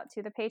give a shout out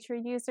to the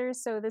Patreon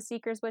users. So the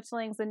Seekers,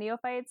 Witchlings, and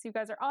Neophytes, you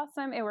guys are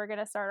awesome. And we're going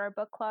to start our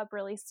book club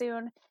really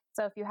soon.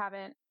 So if you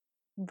haven't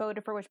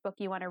voted for which book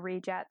you want to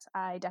read yet,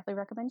 I definitely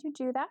recommend you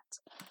do that.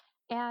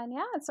 And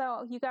yeah,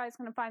 so you guys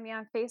can find me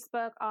on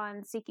Facebook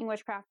on Seeking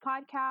Witchcraft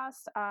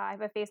Podcast. I have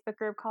a Facebook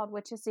group called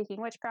Witches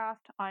Seeking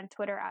Witchcraft, on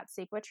Twitter at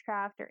Seek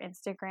Witchcraft, or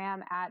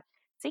Instagram at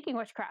Seeking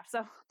Witchcraft.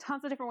 So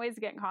tons of different ways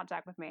to get in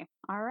contact with me.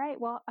 All right.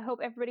 Well, I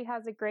hope everybody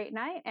has a great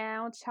night,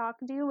 and I'll talk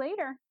to you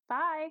later.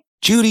 Bye.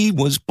 Judy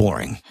was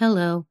boring.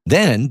 Hello.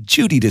 Then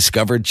Judy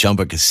discovered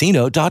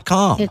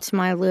ChumbaCasino.com. It's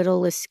my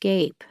little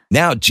escape.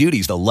 Now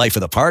Judy's the life of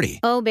the party.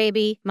 Oh,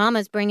 baby,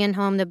 mama's bringing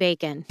home the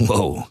bacon.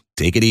 Whoa,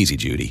 take it easy,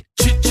 Judy.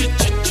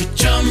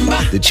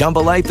 The Chumba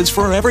life is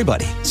for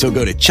everybody. So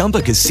go to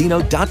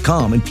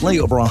ChumbaCasino.com and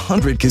play over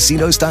 100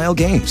 casino-style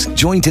games.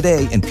 Join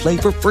today and play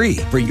for free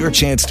for your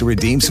chance to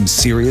redeem some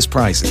serious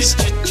prizes.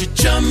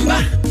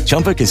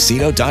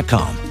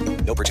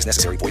 ChumbaCasino.com. No purchase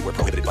necessary. Void where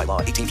prohibited by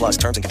law. 18+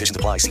 terms and conditions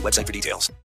apply. See website for details.